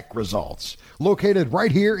Tech Results, located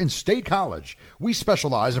right here in State College. We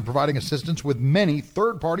specialize in providing assistance with many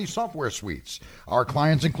third-party software suites. Our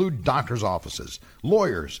clients include doctors' offices,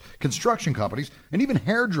 lawyers, construction companies, and even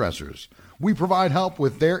hairdressers. We provide help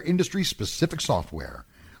with their industry-specific software.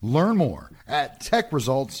 Learn more at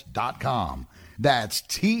techresults.com. That's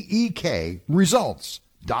TEK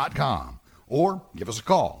results.com. Or give us a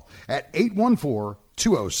call at 814-206-0000.